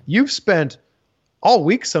 Like you've spent all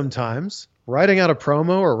week sometimes writing out a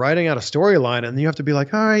promo or writing out a storyline, and you have to be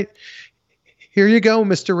like, all right, here you go,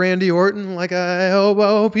 Mr. Randy Orton. Like, I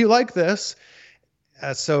hope you like this.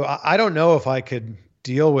 So I don't know if I could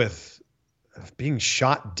deal with being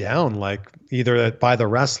shot down, like either by the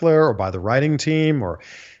wrestler or by the writing team or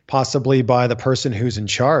possibly by the person who's in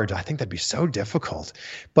charge. I think that'd be so difficult.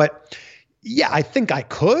 But yeah, I think I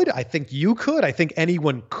could. I think you could. I think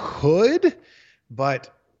anyone could.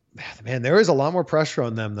 But man, there is a lot more pressure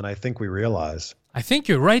on them than I think we realize. I think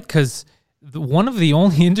you're right, because one of the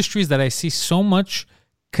only industries that I see so much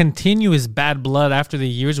continuous bad blood after the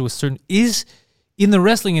years with certain is in the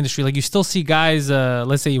wrestling industry. Like you still see guys,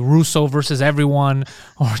 let's say Russo versus everyone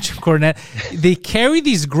or Jim Cornette. They carry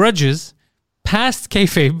these grudges past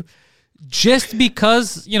kayfabe just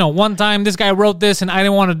because, one time this guy wrote this and I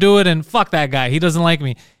didn't want to do it, and fuck that guy. He doesn't like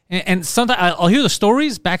me. And sometimes I'll hear the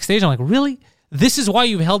stories backstage. I'm like, really? This is why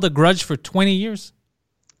you've held a grudge for 20 years?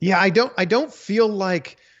 Yeah, I don't feel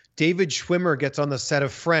like David Schwimmer gets on the set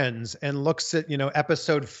of Friends and looks at,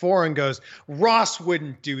 episode 4 and goes, Ross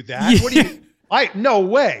wouldn't do that. Yeah. What do you, no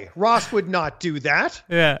way. Ross would not do that.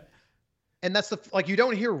 Yeah. And that's you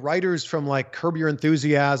don't hear writers from like Curb Your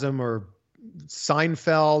Enthusiasm or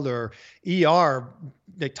Seinfeld or ER,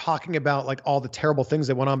 they talking about like all the terrible things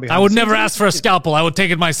that went on behind I would never ask for a scalpel. I would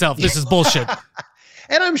take it myself. This is bullshit.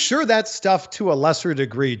 And I'm sure that stuff to a lesser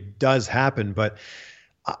degree does happen, but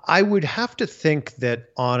I would have to think that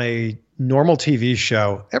on a normal TV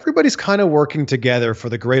show, everybody's kind of working together for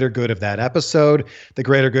the greater good of that episode, the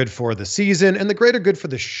greater good for the season, and the greater good for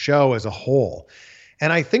the show as a whole.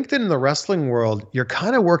 And I think that in the wrestling world, you're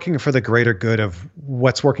kind of working for the greater good of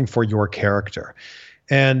what's working for your character.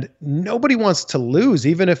 And nobody wants to lose,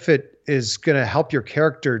 even if it is going to help your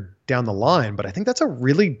character down the line. But I think that's a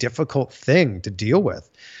really difficult thing to deal with.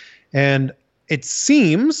 And it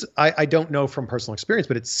seems, I don't know from personal experience,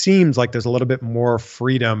 but it seems like there's a little bit more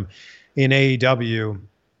freedom in AEW.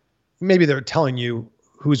 Maybe they're telling you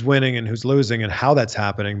who's winning and who's losing and how that's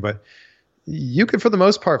happening, but you could, for the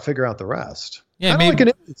most part, figure out the rest. Yeah, maybe like an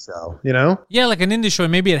indie show, Yeah, like an indie show.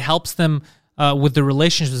 Maybe it helps them with the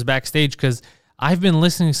relationships backstage, because I've been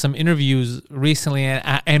listening to some interviews recently,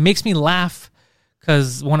 and it makes me laugh,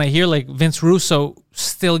 because when I hear like Vince Russo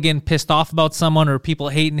still getting pissed off about someone or people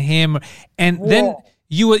hating him, and then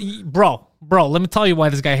bro, let me tell you why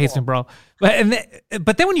this guy hates me, bro.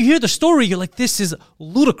 But then when you hear the story, you're like, this is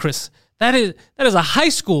ludicrous. That is a high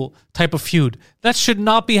school type of feud. That should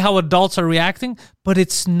not be how adults are reacting, but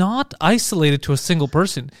it's not isolated to a single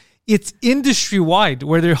person. It's industry-wide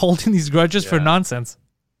where they're holding these grudges for nonsense.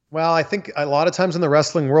 Well, I think a lot of times in the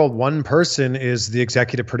wrestling world, one person is the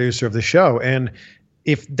executive producer of the show. And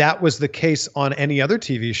if that was the case on any other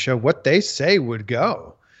TV show, what they say would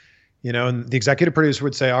go. And the executive producer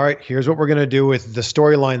would say, all right, here's what we're going to do with the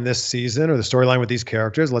storyline this season or the storyline with these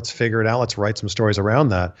characters. Let's figure it out. Let's write some stories around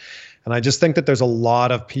that. And I just think that there's a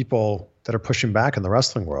lot of people that are pushing back in the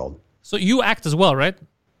wrestling world. So you act as well, right?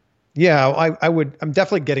 Yeah, I'm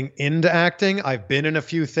definitely getting into acting. I've been in a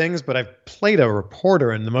few things, but I've played a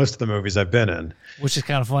reporter in most of the movies I've been in. Which is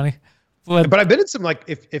kind of funny. But I've been in some, like,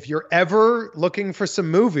 if you're ever looking for some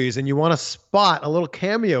movies and you want to spot a little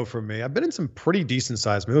cameo from me, I've been in some pretty decent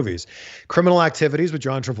sized movies. Criminal Activities with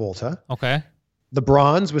John Travolta. Okay. The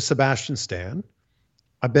Bronze with Sebastian Stan.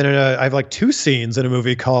 I have like 2 scenes in a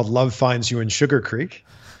movie called Love Finds You in Sugar Creek.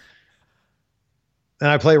 And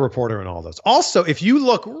I play a reporter in all those. Also, if you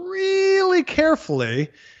look really carefully,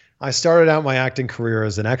 I started out my acting career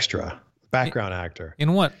as an extra, background actor.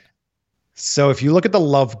 In what? So if you look at The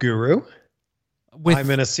Love Guru, I'm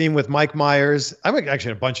in a scene with Mike Myers. I'm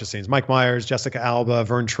actually in a bunch of scenes. Mike Myers, Jessica Alba,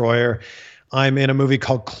 Vern Troyer. I'm in a movie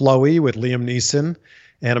called Chloe with Liam Neeson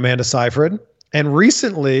and Amanda Seyfried. And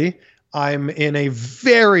recently, I'm in a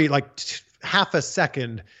very, half a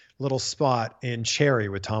second little spot in Cherry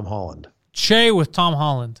with Tom Holland. Che with Tom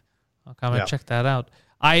Holland. Okay, I'm gonna check that out.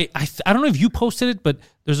 I don't know if you posted it, but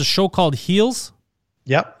there's a show called Heels.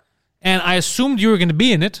 Yep. And I assumed you were going to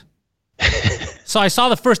be in it. So I saw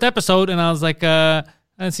the first episode and I was like, I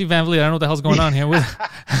didn't see Van Vliet. I don't know what the hell's going on here.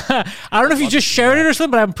 I don't know if you just shared it or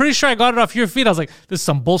something, but I'm pretty sure I got it off your feed. I was like, this is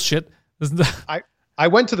some bullshit. I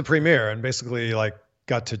went to the premiere and basically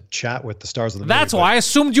got to chat with the stars of the movie. That's why I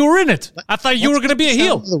assumed you were in it. I thought you were going to be a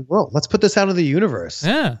heel. The world. Let's put this out of the universe.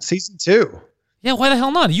 Yeah. Season 2. Yeah, why the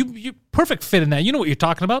hell not? You perfect fit in that. You know what you're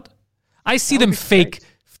talking about. I see them fake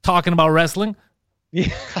talking about wrestling.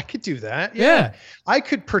 Yeah, I could do that. Yeah. I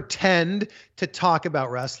could pretend to talk about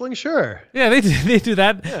wrestling, sure. Yeah, they do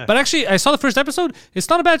that. Yeah. But actually, I saw the first episode. It's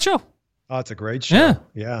not a bad show. Oh, it's a great show.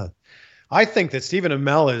 Yeah. I think that Stephen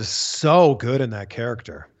Amell is so good in that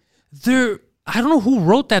character. I don't know who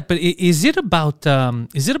wrote that, but is it about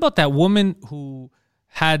that woman who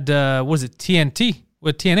had TNT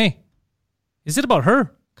with TNA? Is it about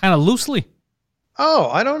her? Kind of loosely. Oh,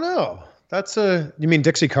 I don't know. You mean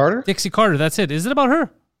Dixie Carter? Dixie Carter, that's it. Is it about her?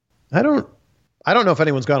 I don't know if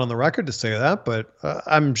anyone's gone on the record to say that, but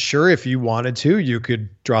I'm sure if you wanted to, you could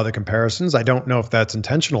draw the comparisons. I don't know if that's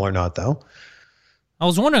intentional or not, though. I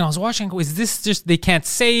was wondering, I was watching, is this just, they can't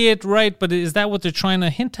say it right, but is that what they're trying to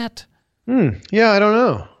hint at? Yeah, I don't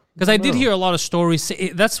know. Because I did hear a lot of stories.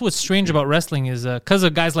 That's what's strange about wrestling is because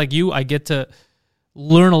of guys like you, I get to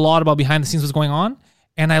learn a lot about behind the scenes what's going on.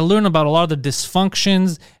 And I learn about a lot of the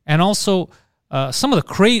dysfunctions and also some of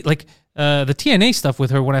the the TNA stuff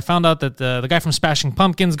with her when I found out that the guy from Smashing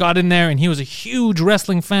Pumpkins got in there and he was a huge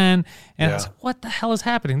wrestling fan. And I was like, what the hell is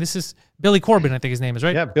happening? This is Billy Corgan, I think his name is,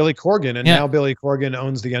 right? Yeah, Billy Corgan. And now Billy Corgan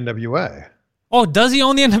owns the NWA. Oh, does he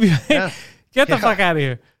own the NWA? Yeah. Get the fuck out of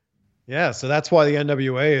here. Yeah, so that's why the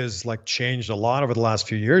NWA has changed a lot over the last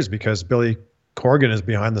few years because Billy Corgan is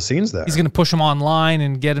behind the scenes there. He's going to push him online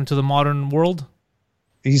and get him to the modern world.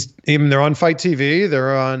 They're on Fight TV.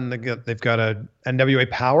 They've got a NWA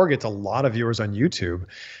Power, gets a lot of viewers on YouTube.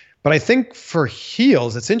 But I think for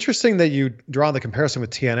heels, it's interesting that you draw the comparison with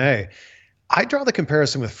TNA. I draw the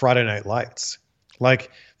comparison with Friday Night Lights.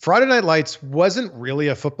 Friday Night Lights wasn't really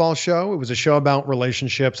a football show. It was a show about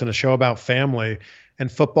relationships and a show about family,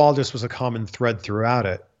 and football just was a common thread throughout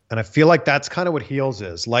it. And I feel like that's kind of what Heels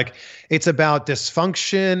is. It's about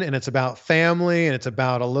dysfunction and it's about family and it's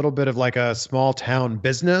about a little bit of a small town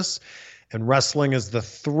business. And wrestling is the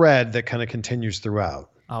thread that kind of continues throughout.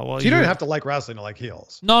 Oh, well, so you don't have to like wrestling to like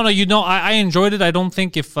Heels. No, I enjoyed it. I don't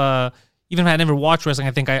think even if I had never watched wrestling,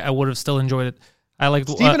 I think I would have still enjoyed it.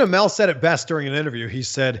 Stephen Amell said it best during an interview. He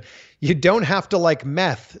said, you don't have to like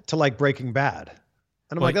meth to like Breaking Bad.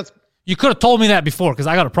 And I'm that's... You could have told me that before because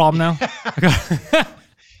I got a problem now.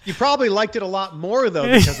 You probably liked it a lot more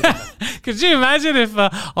though because of that. Could you imagine if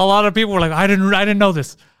a lot of people were like, I didn't know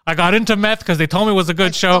this. I got into meth because they told me it was a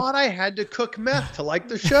good show. I thought I had to cook meth to like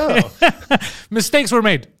the show. Mistakes were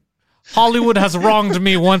made. Hollywood has wronged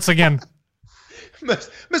me once again.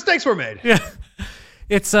 Mistakes were made. Yeah.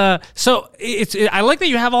 I like that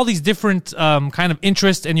you have all these different kind of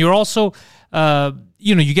interests, and you're also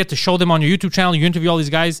you get to show them on your YouTube channel. You interview all these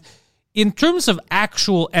guys. In terms of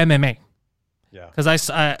actual MMA, because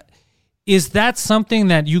is that something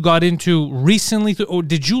that you got into recently? Or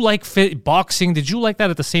did you like boxing? Did you like that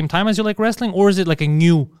at the same time as you like wrestling, or is it like a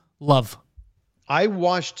new love? I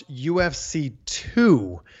watched UFC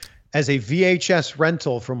 2 as a VHS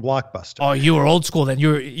rental from Blockbuster. Oh, you were old school then.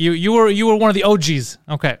 You were one of the OGs.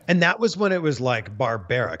 Okay. And that was when it was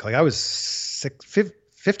barbaric. I was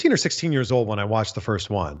 15 or 16 years old when I watched the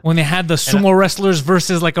first one. When they had the sumo wrestlers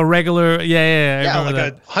versus a regular, I remember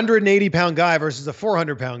that. A 180-pound guy versus a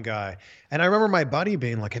 400-pound guy. And I remember my buddy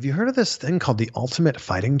being like, have you heard of this thing called the Ultimate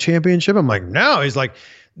Fighting Championship? I'm like, no. He's like,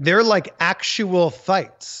 they're like actual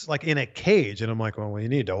fights, like in a cage. And I'm like, well, you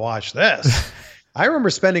need to watch this. I remember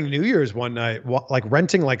spending New Year's one night, like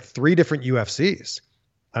renting like 3 different UFCs.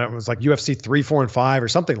 I don't know, it was like UFC 3, 4, and 5 or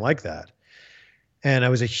something like that. And I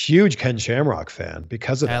was a huge Ken Shamrock fan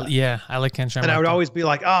because of that. Yeah, I like Ken Shamrock. And I would always be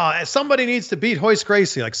like, oh, somebody needs to beat Hoist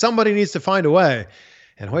Gracie. Like somebody needs to find a way.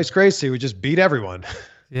 And Hoist Gracie would just beat everyone.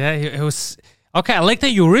 Yeah, it was... Okay, I like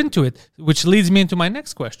that you were into it, which leads me into my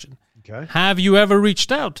next question. Okay. Have you ever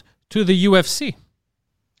reached out to the UFC?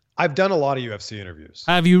 I've done a lot of UFC interviews.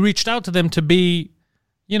 Have you reached out to them to be,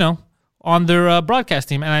 on their broadcast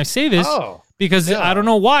team? And I say this because I don't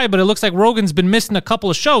know why, but it looks like Rogan's been missing a couple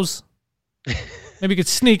of shows. Maybe you could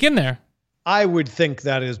sneak in there. I would think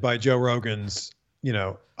that is by Joe Rogan's,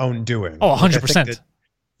 own doing. Oh, 100%.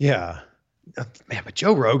 Yeah. Man, but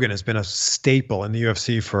Joe Rogan has been a staple in the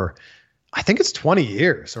UFC for, I think it's 20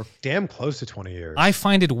 years or damn close to 20 years. I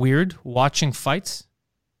find it weird watching fights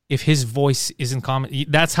if his voice isn't common.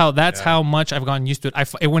 That's how much I've gotten used to it.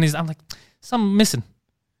 I'm like, something missing.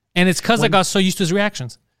 And it's because I got so used to his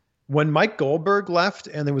reactions. When Mike Goldberg left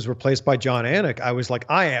and then was replaced by John Anik, I was like,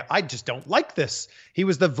 I just don't like this. He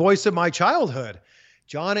was the voice of my childhood.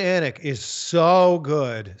 John Anik is so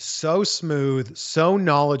good, so smooth, so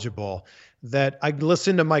knowledgeable that I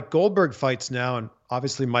listen to Mike Goldberg fights now. And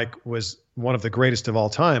obviously Mike was one of the greatest of all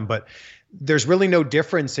time, but there's really no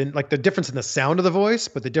difference in like the difference in the sound of the voice,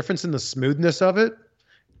 but the difference in the smoothness of it.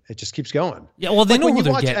 It just keeps going. Yeah, well, they know when who you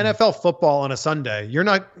they're watch getting. NFL football on a Sunday, you're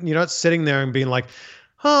not sitting there and being like,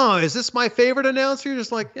 "Oh, is this my favorite announcer?" You're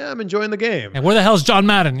just like, "Yeah, I'm enjoying the game." And where the hell's John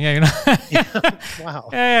Madden? Yeah, Wow.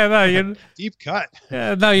 Yeah, no, you're Deep cut.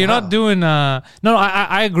 Yeah, no, you're not doing. No,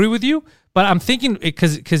 I agree with you, but I'm thinking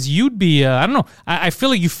because you'd be. I don't know. I feel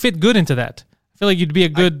like you fit good into that. I feel like you'd be a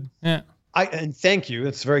good. And thank you.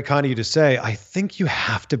 It's very kind of you to say. I think you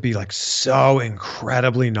have to be like so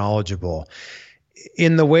incredibly knowledgeable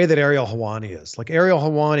in the way that Ariel Helwani is. Like Ariel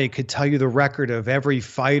Helwani could tell you the record of every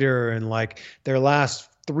fighter and like their last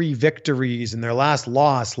 3 victories and their last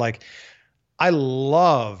loss. Like I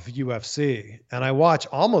love UFC and I watch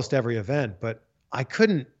almost every event, but I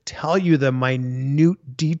couldn't tell you the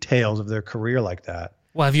minute details of their career like that.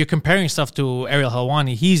 Well, if you're comparing stuff to Ariel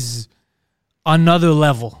Helwani, he's another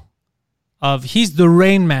level he's the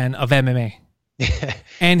Rain Man of MMA.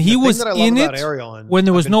 And he was in it when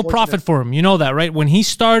there was no profit for him. You know that, right? When he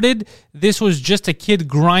started, this was just a kid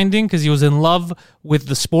grinding because he was in love with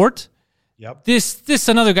the sport. Yep. This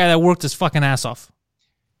another guy that worked his fucking ass off.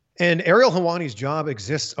 And Ariel Helwani's job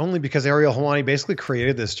exists only because Ariel Helwani basically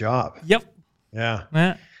created this job. Yep.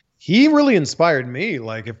 Yeah. He really inspired me.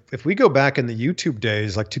 Like if we go back in the YouTube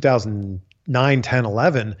days, like 2009, 10,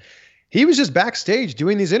 11, he was just backstage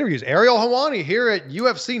doing these interviews. Ariel Helwani here at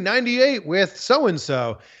UFC 98 with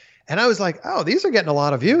so-and-so. And I was like, oh, these are getting a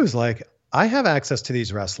lot of views. Like I have access to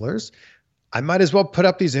these wrestlers. I might as well put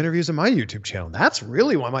up these interviews on my YouTube channel. That's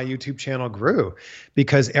really why my YouTube channel grew,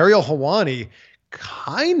 because Ariel Helwani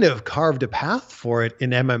kind of carved a path for it in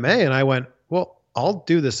MMA. And I went, well, I'll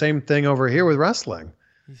do the same thing over here with wrestling.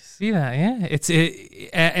 You see that,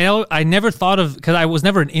 yeah. I never thought of, because I was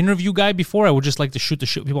never an interview guy before. I would just like to shoot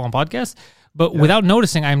people on podcasts. But without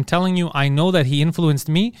noticing, I'm telling you, I know that he influenced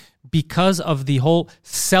me because of the whole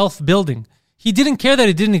self-building. He didn't care that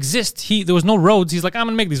it didn't exist. There was no roads. He's like, I'm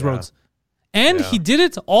going to make these roads. And he did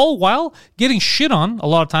it all while getting shit on a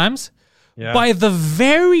lot of times by the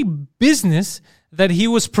very business that he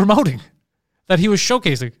was promoting, that he was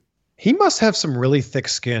showcasing. He must have some really thick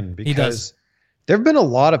skin because there have been a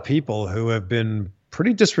lot of people who have been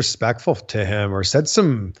pretty disrespectful to him or said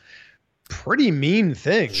some pretty mean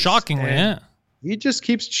things. Shockingly, He just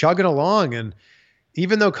keeps chugging along. And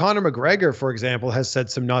even though Conor McGregor, for example, has said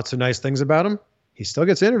some not so nice things about him, he still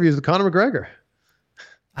gets interviews with Conor McGregor.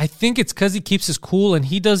 I think it's because he keeps his cool and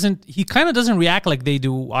he kind of doesn't react like they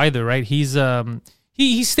do either, right? He's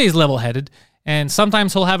he stays level-headed and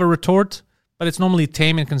sometimes he'll have a retort, but it's normally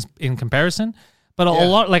tame in comparison. But a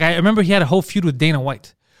lot, like I remember he had a whole feud with Dana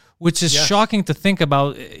White, which is shocking to think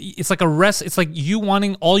about. It's like it's like you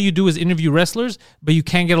wanting, all you do is interview wrestlers, but you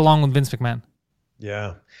can't get along with Vince McMahon.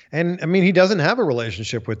 Yeah. And I mean, he doesn't have a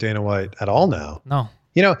relationship with Dana White at all now. No.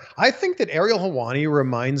 I think that Ariel Helwani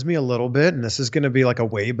reminds me a little bit, and this is going to be like a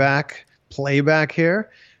way back playback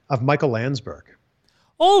here, of Michael Landsberg.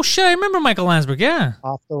 Oh, shit. I remember Michael Landsberg. Yeah.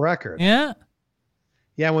 Off the record. Yeah.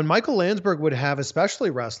 Yeah. When Michael Landsberg would have, especially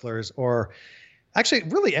wrestlers or actually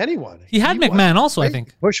really anyone. He had McMahon also, I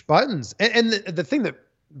think. Push buttons. And the thing that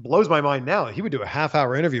blows my mind now, he would do a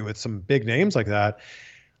half-hour interview with some big names like that.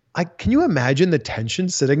 Can you imagine the tension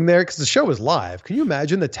sitting there? Because the show was live. Can you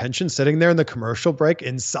imagine the tension sitting there in the commercial break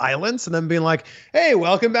in silence and then being like, hey,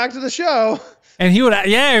 welcome back to the show? And he would,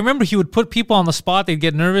 I remember he would put people on the spot. They'd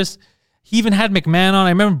get nervous. He even had McMahon on. I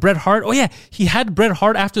remember Bret Hart. Oh, yeah. He had Bret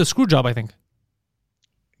Hart after the screw job, I think.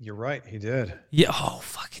 You're right. He did. Yeah. Oh,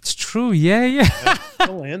 fuck. It's true. Yeah.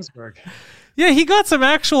 Michael Landsberg. Yeah, he got some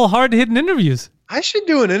actual hard-hitting interviews. I should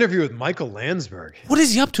do an interview with Michael Landsberg. What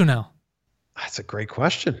is he up to now? That's a great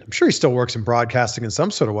question. I'm sure he still works in broadcasting in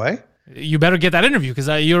some sort of way. You better get that interview because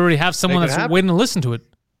you already have someone that's waiting to listen to it.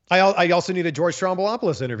 I also need a George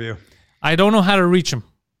Stroumboulopoulos interview. I don't know how to reach him.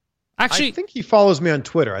 Actually, I think he follows me on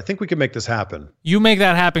Twitter. I think we can make this happen. You make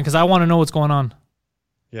that happen because I want to know what's going on.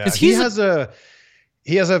 Yeah, he has a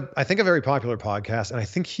I think a very popular podcast, and I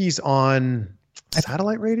think he's on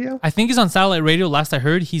satellite radio. I think he's on satellite radio. Last I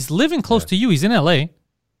heard, he's living close to you. He's in LA.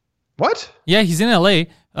 What? Yeah, he's in LA.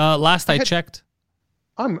 Last I checked.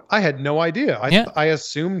 I had no idea. I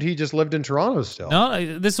assumed he just lived in Toronto still.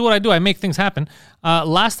 No, this is what I do. I make things happen.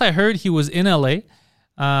 Last I heard, he was in LA.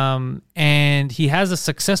 And he has a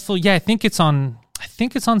successful, I think it's on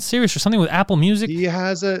Sirius or something with Apple Music. He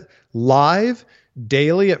has a live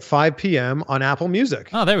daily at 5 p.m. on Apple Music.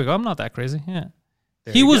 Oh, there we go. I'm not that crazy. Yeah.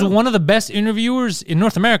 He was one of the best interviewers in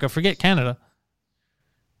North America. Forget Canada.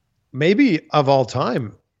 Maybe of all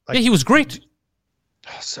time. He was great.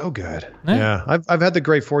 Oh, so good. Yeah. I've had the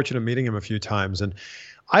great fortune of meeting him a few times, and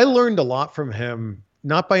I learned a lot from him,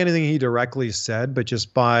 not by anything he directly said, but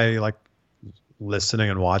just by listening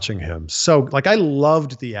and watching him. So I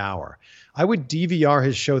loved The Hour. I would DVR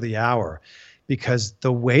his show The Hour because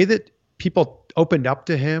the way that people opened up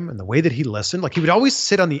to him and the way that he listened, he would always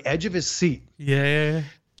sit on the edge of his seat. Yeah.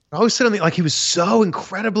 Always sit on he was so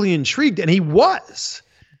incredibly intrigued, and he was.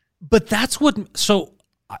 But that's what, so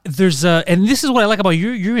there's and this is what I like about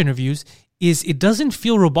your interviews is it doesn't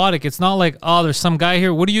feel robotic. It's not like, oh, there's some guy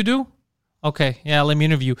here. What do you do? Okay. Yeah. Let me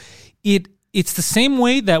interview. It's the same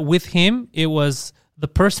way that with him, it was the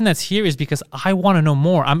person that's here is because I want to know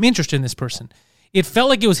more. I'm interested in this person. It felt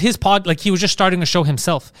like it was his pod, like he was just starting a show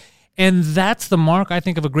himself. And that's the mark, I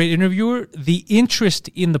think, of a great interviewer, the interest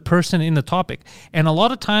in the person, in the topic. And a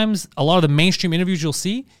lot of times, a lot of the mainstream interviews you'll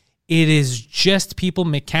see, it is just people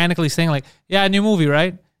mechanically saying yeah, new movie,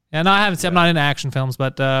 right? And I haven't seen, I'm not into action films,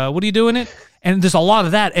 but what are you doing it? And there's a lot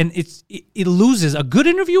of that. And it loses a good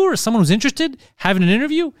interviewer, someone who's interested, having an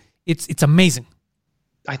interview. It's amazing.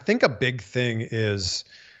 I think a big thing is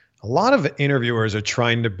a lot of interviewers are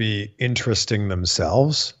trying to be interesting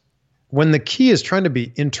themselves when the key is trying to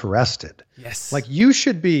be interested. Yes. You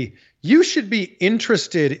should be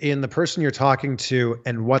interested in the person you're talking to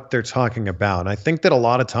and what they're talking about. And I think that a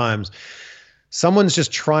lot of times someone's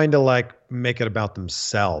just trying to make it about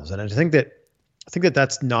themselves. And I think that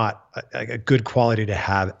that's not a good quality to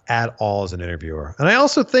have at all as an interviewer. And I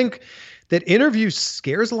also think that interview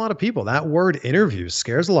scares a lot of people. That word interview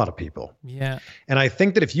scares a lot of people. Yeah. And I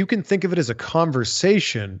think that if you can think of it as a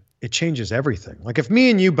conversation, it changes everything. If me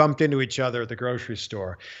and you bumped into each other at the grocery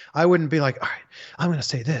store, I wouldn't be like, all right, I'm going to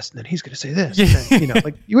say this, and then he's going to say this. And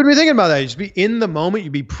then, you wouldn't be thinking about that. You'd just be in the moment,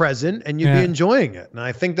 you'd be present, and you'd be enjoying it. And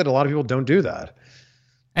I think that a lot of people don't do that.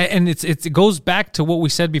 And it goes back to what we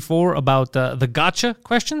said before about the gotcha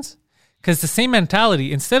questions. Because the same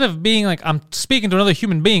mentality, instead of being I'm speaking to another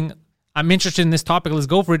human being, I'm interested in this topic, let's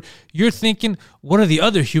go for it. You're thinking, what are the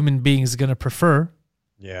other human beings going to prefer?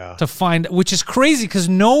 Yeah. To find, which is crazy because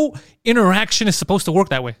no interaction is supposed to work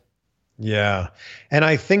that way. Yeah. And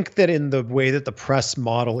I think that in the way that the press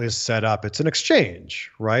model is set up, it's an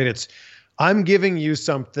exchange, right? I'm giving you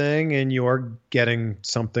something and you're getting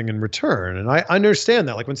something in return. And I understand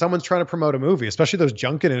that. When someone's trying to promote a movie, especially those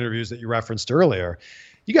junket interviews that you referenced earlier,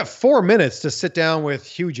 you got 4 minutes to sit down with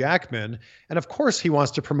Hugh Jackman. And of course he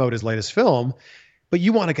wants to promote his latest film, but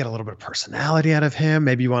you want to get a little bit of personality out of him.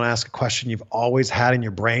 Maybe you want to ask a question you've always had in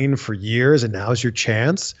your brain for years, and now's your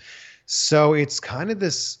chance. So it's kind of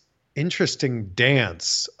this interesting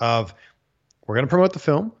dance of, we're going to promote the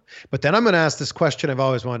film, but then I'm going to ask this question I've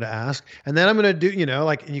always wanted to ask. And then I'm going to do, and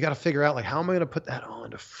you got to figure out how am I going to put that all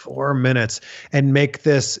into 4 minutes and make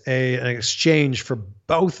this an exchange for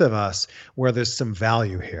both of us where there's some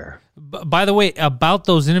value here. By the way, about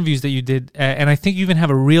those interviews that you did, and I think you even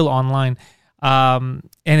have a reel online, and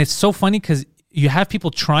it's so funny because you have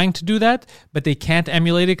people trying to do that, but they can't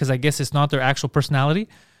emulate it because I guess it's not their actual personality.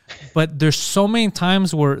 But there's so many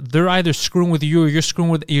times where they're either screwing with you or you're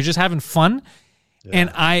screwing with, you're just having fun. Yeah.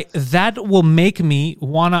 And that will make me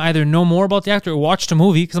want to either know more about the actor or watch the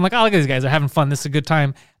movie because I'm like, oh, look at these guys, they're having fun. This is a good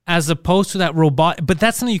time. As opposed to that robot. But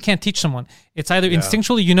that's something you can't teach someone. It's either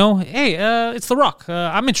instinctually, hey, it's The Rock.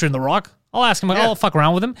 I'm interested in The Rock. I'll ask him. I'll fuck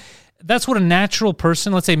around with him. That's what a natural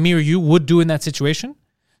person, let's say me or you, would do in that situation.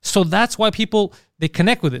 So that's why people, they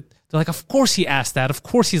connect with it. They're like, of course he asked that. Of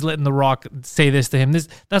course he's letting The Rock say this to him.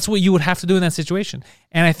 That's what you would have to do in that situation.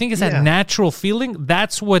 And I think it's that natural feeling.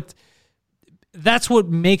 That's what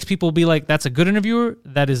makes people be like, that's a good interviewer.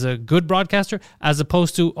 That is a good broadcaster, as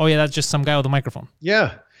opposed to, oh yeah, that's just some guy with a microphone.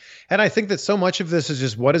 Yeah. And I think that so much of this is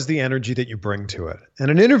just, what is the energy that you bring to it? And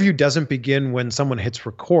an interview doesn't begin when someone hits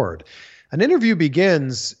record. An interview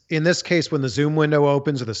begins, in this case, when the Zoom window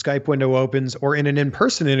opens or the Skype window opens, or in an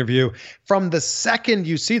in-person interview, from the second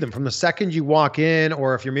you see them, from the second you walk in,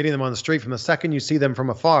 or if you're meeting them on the street, from the second you see them from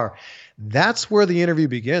afar. That's where the interview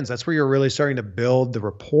begins. That's where you're really starting to build the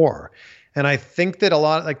rapport. And I think that a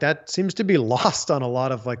lot like that seems to be lost on a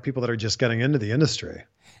lot of like people that are just getting into the industry.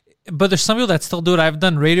 But there's some people that still do it. I've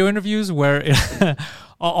done radio interviews where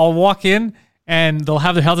I'll walk in and they'll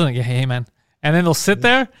have their health and like, hey man, and then they'll sit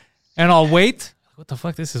there and I'll wait. What the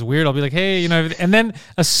fuck? This is weird. I'll be like, hey, and then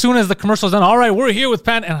as soon as the commercial's done, all right, we're here with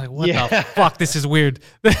Pan. And I'm like, what the fuck? This is weird.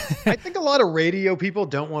 I think a lot of radio people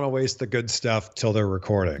don't want to waste the good stuff till they're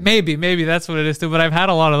recording. Maybe that's what it is too. But I've had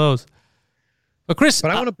a lot of those. But Chris,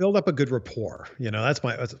 I want to build up a good rapport. That's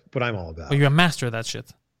what I'm all about. Well, you're a master of that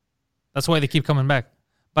shit. That's why they keep coming back.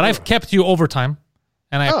 But I've kept you overtime,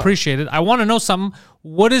 and I appreciate it. I want to know something.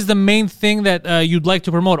 What is the main thing that you'd like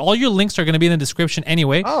to promote? All your links are going to be in the description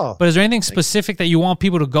anyway. But is there anything specific that you want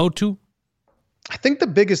people to go to? I think the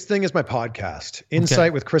biggest thing is my podcast,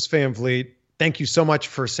 Insight with Chris Van Vliet. Thank you so much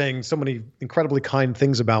for saying so many incredibly kind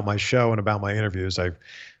things about my show and about my interviews. I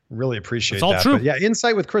really appreciate that. It's all true. But yeah,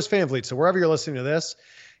 Insight with Chris Van Vliet. So wherever you're listening to this,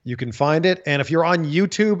 you can find it. And if you're on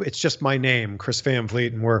YouTube, it's just my name, Chris Van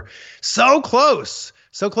Vliet. And we're so close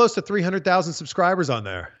to 300,000 subscribers on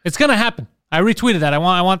there. It's going to happen. I retweeted that. I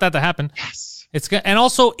want that to happen. Yes. And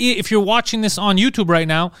also, if you're watching this on YouTube right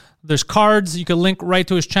now, there's cards. You can link right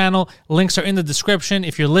to his channel. Links are in the description.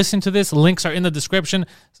 If you're listening to this, links are in the description.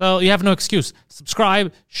 So you have no excuse.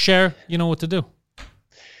 Subscribe, share. You know what to do.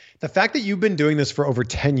 The fact that you've been doing this for over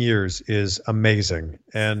 10 years is amazing.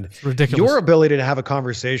 And it's ridiculous. Your ability to have a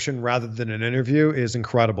conversation rather than an interview is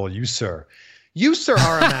incredible. You, sir,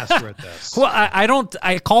 are a master at this. Well,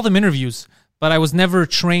 I call them interviews, but I was never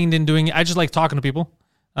trained in doing it. I just like talking to people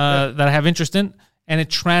that I have interest in, and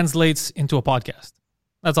it translates into a podcast.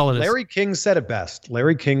 That's all it is. Larry King said it best.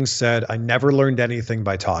 Larry King said, I never learned anything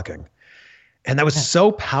by talking. And that was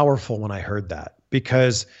so powerful when I heard that,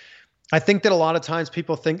 because I think that a lot of times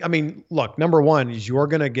people think, look, number one is you're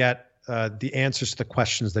going to get the answers to the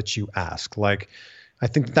questions that you ask. Like, I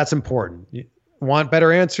think that's important. You want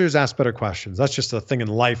better answers, ask better questions. That's just a thing in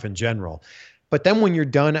life in general. But then when you're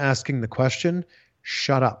done asking the question,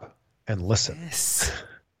 shut up and listen.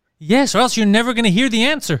 Yes, or else you're never going to hear the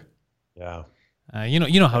answer. Yeah. You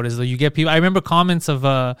know how it is though. You get people. I remember comments of,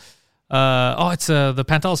 it's the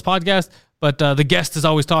Pantelis podcast, but the guest is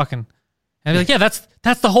always talking. And they're like,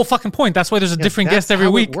 that's the whole fucking point. That's why there's a different guest every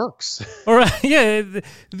week. It works. Or or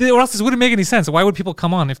else this wouldn't make any sense. Why would people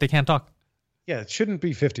come on if they can't talk? Yeah, it shouldn't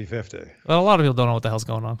be 50-50. Well, a lot of people don't know what the hell's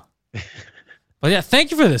going on. But yeah, thank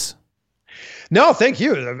you for this. No, thank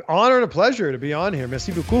you. An honor and a pleasure to be on here.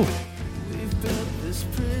 Merci beaucoup. We've built this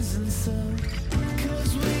prison cell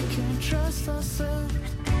 'cause we can't trust ourselves.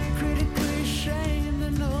 Critically shamed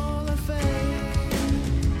and all our faith.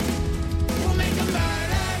 We'll make a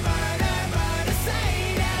murder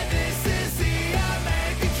say that this is the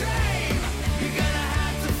American dream. You're gonna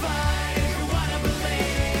have to fight if you wanna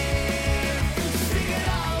believe. Speak it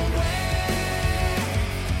all away.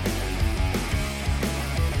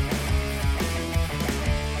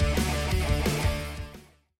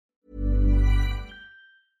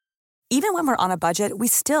 Even when we're on a budget, we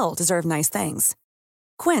still deserve nice things.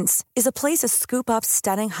 Quince is a place to scoop up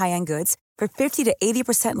stunning high-end goods for 50 to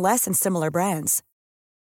 80% less than similar brands.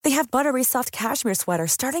 They have buttery soft cashmere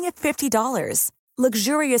sweaters starting at $50,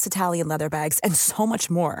 luxurious Italian leather bags, and so much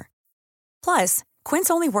more. Plus, Quince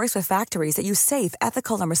only works with factories that use safe,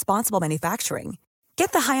 ethical, and responsible manufacturing.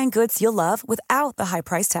 Get the high-end goods you'll love without the high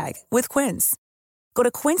price tag with Quince. Go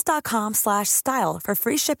to quince.com/style for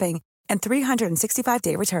free shipping and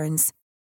 365-day returns.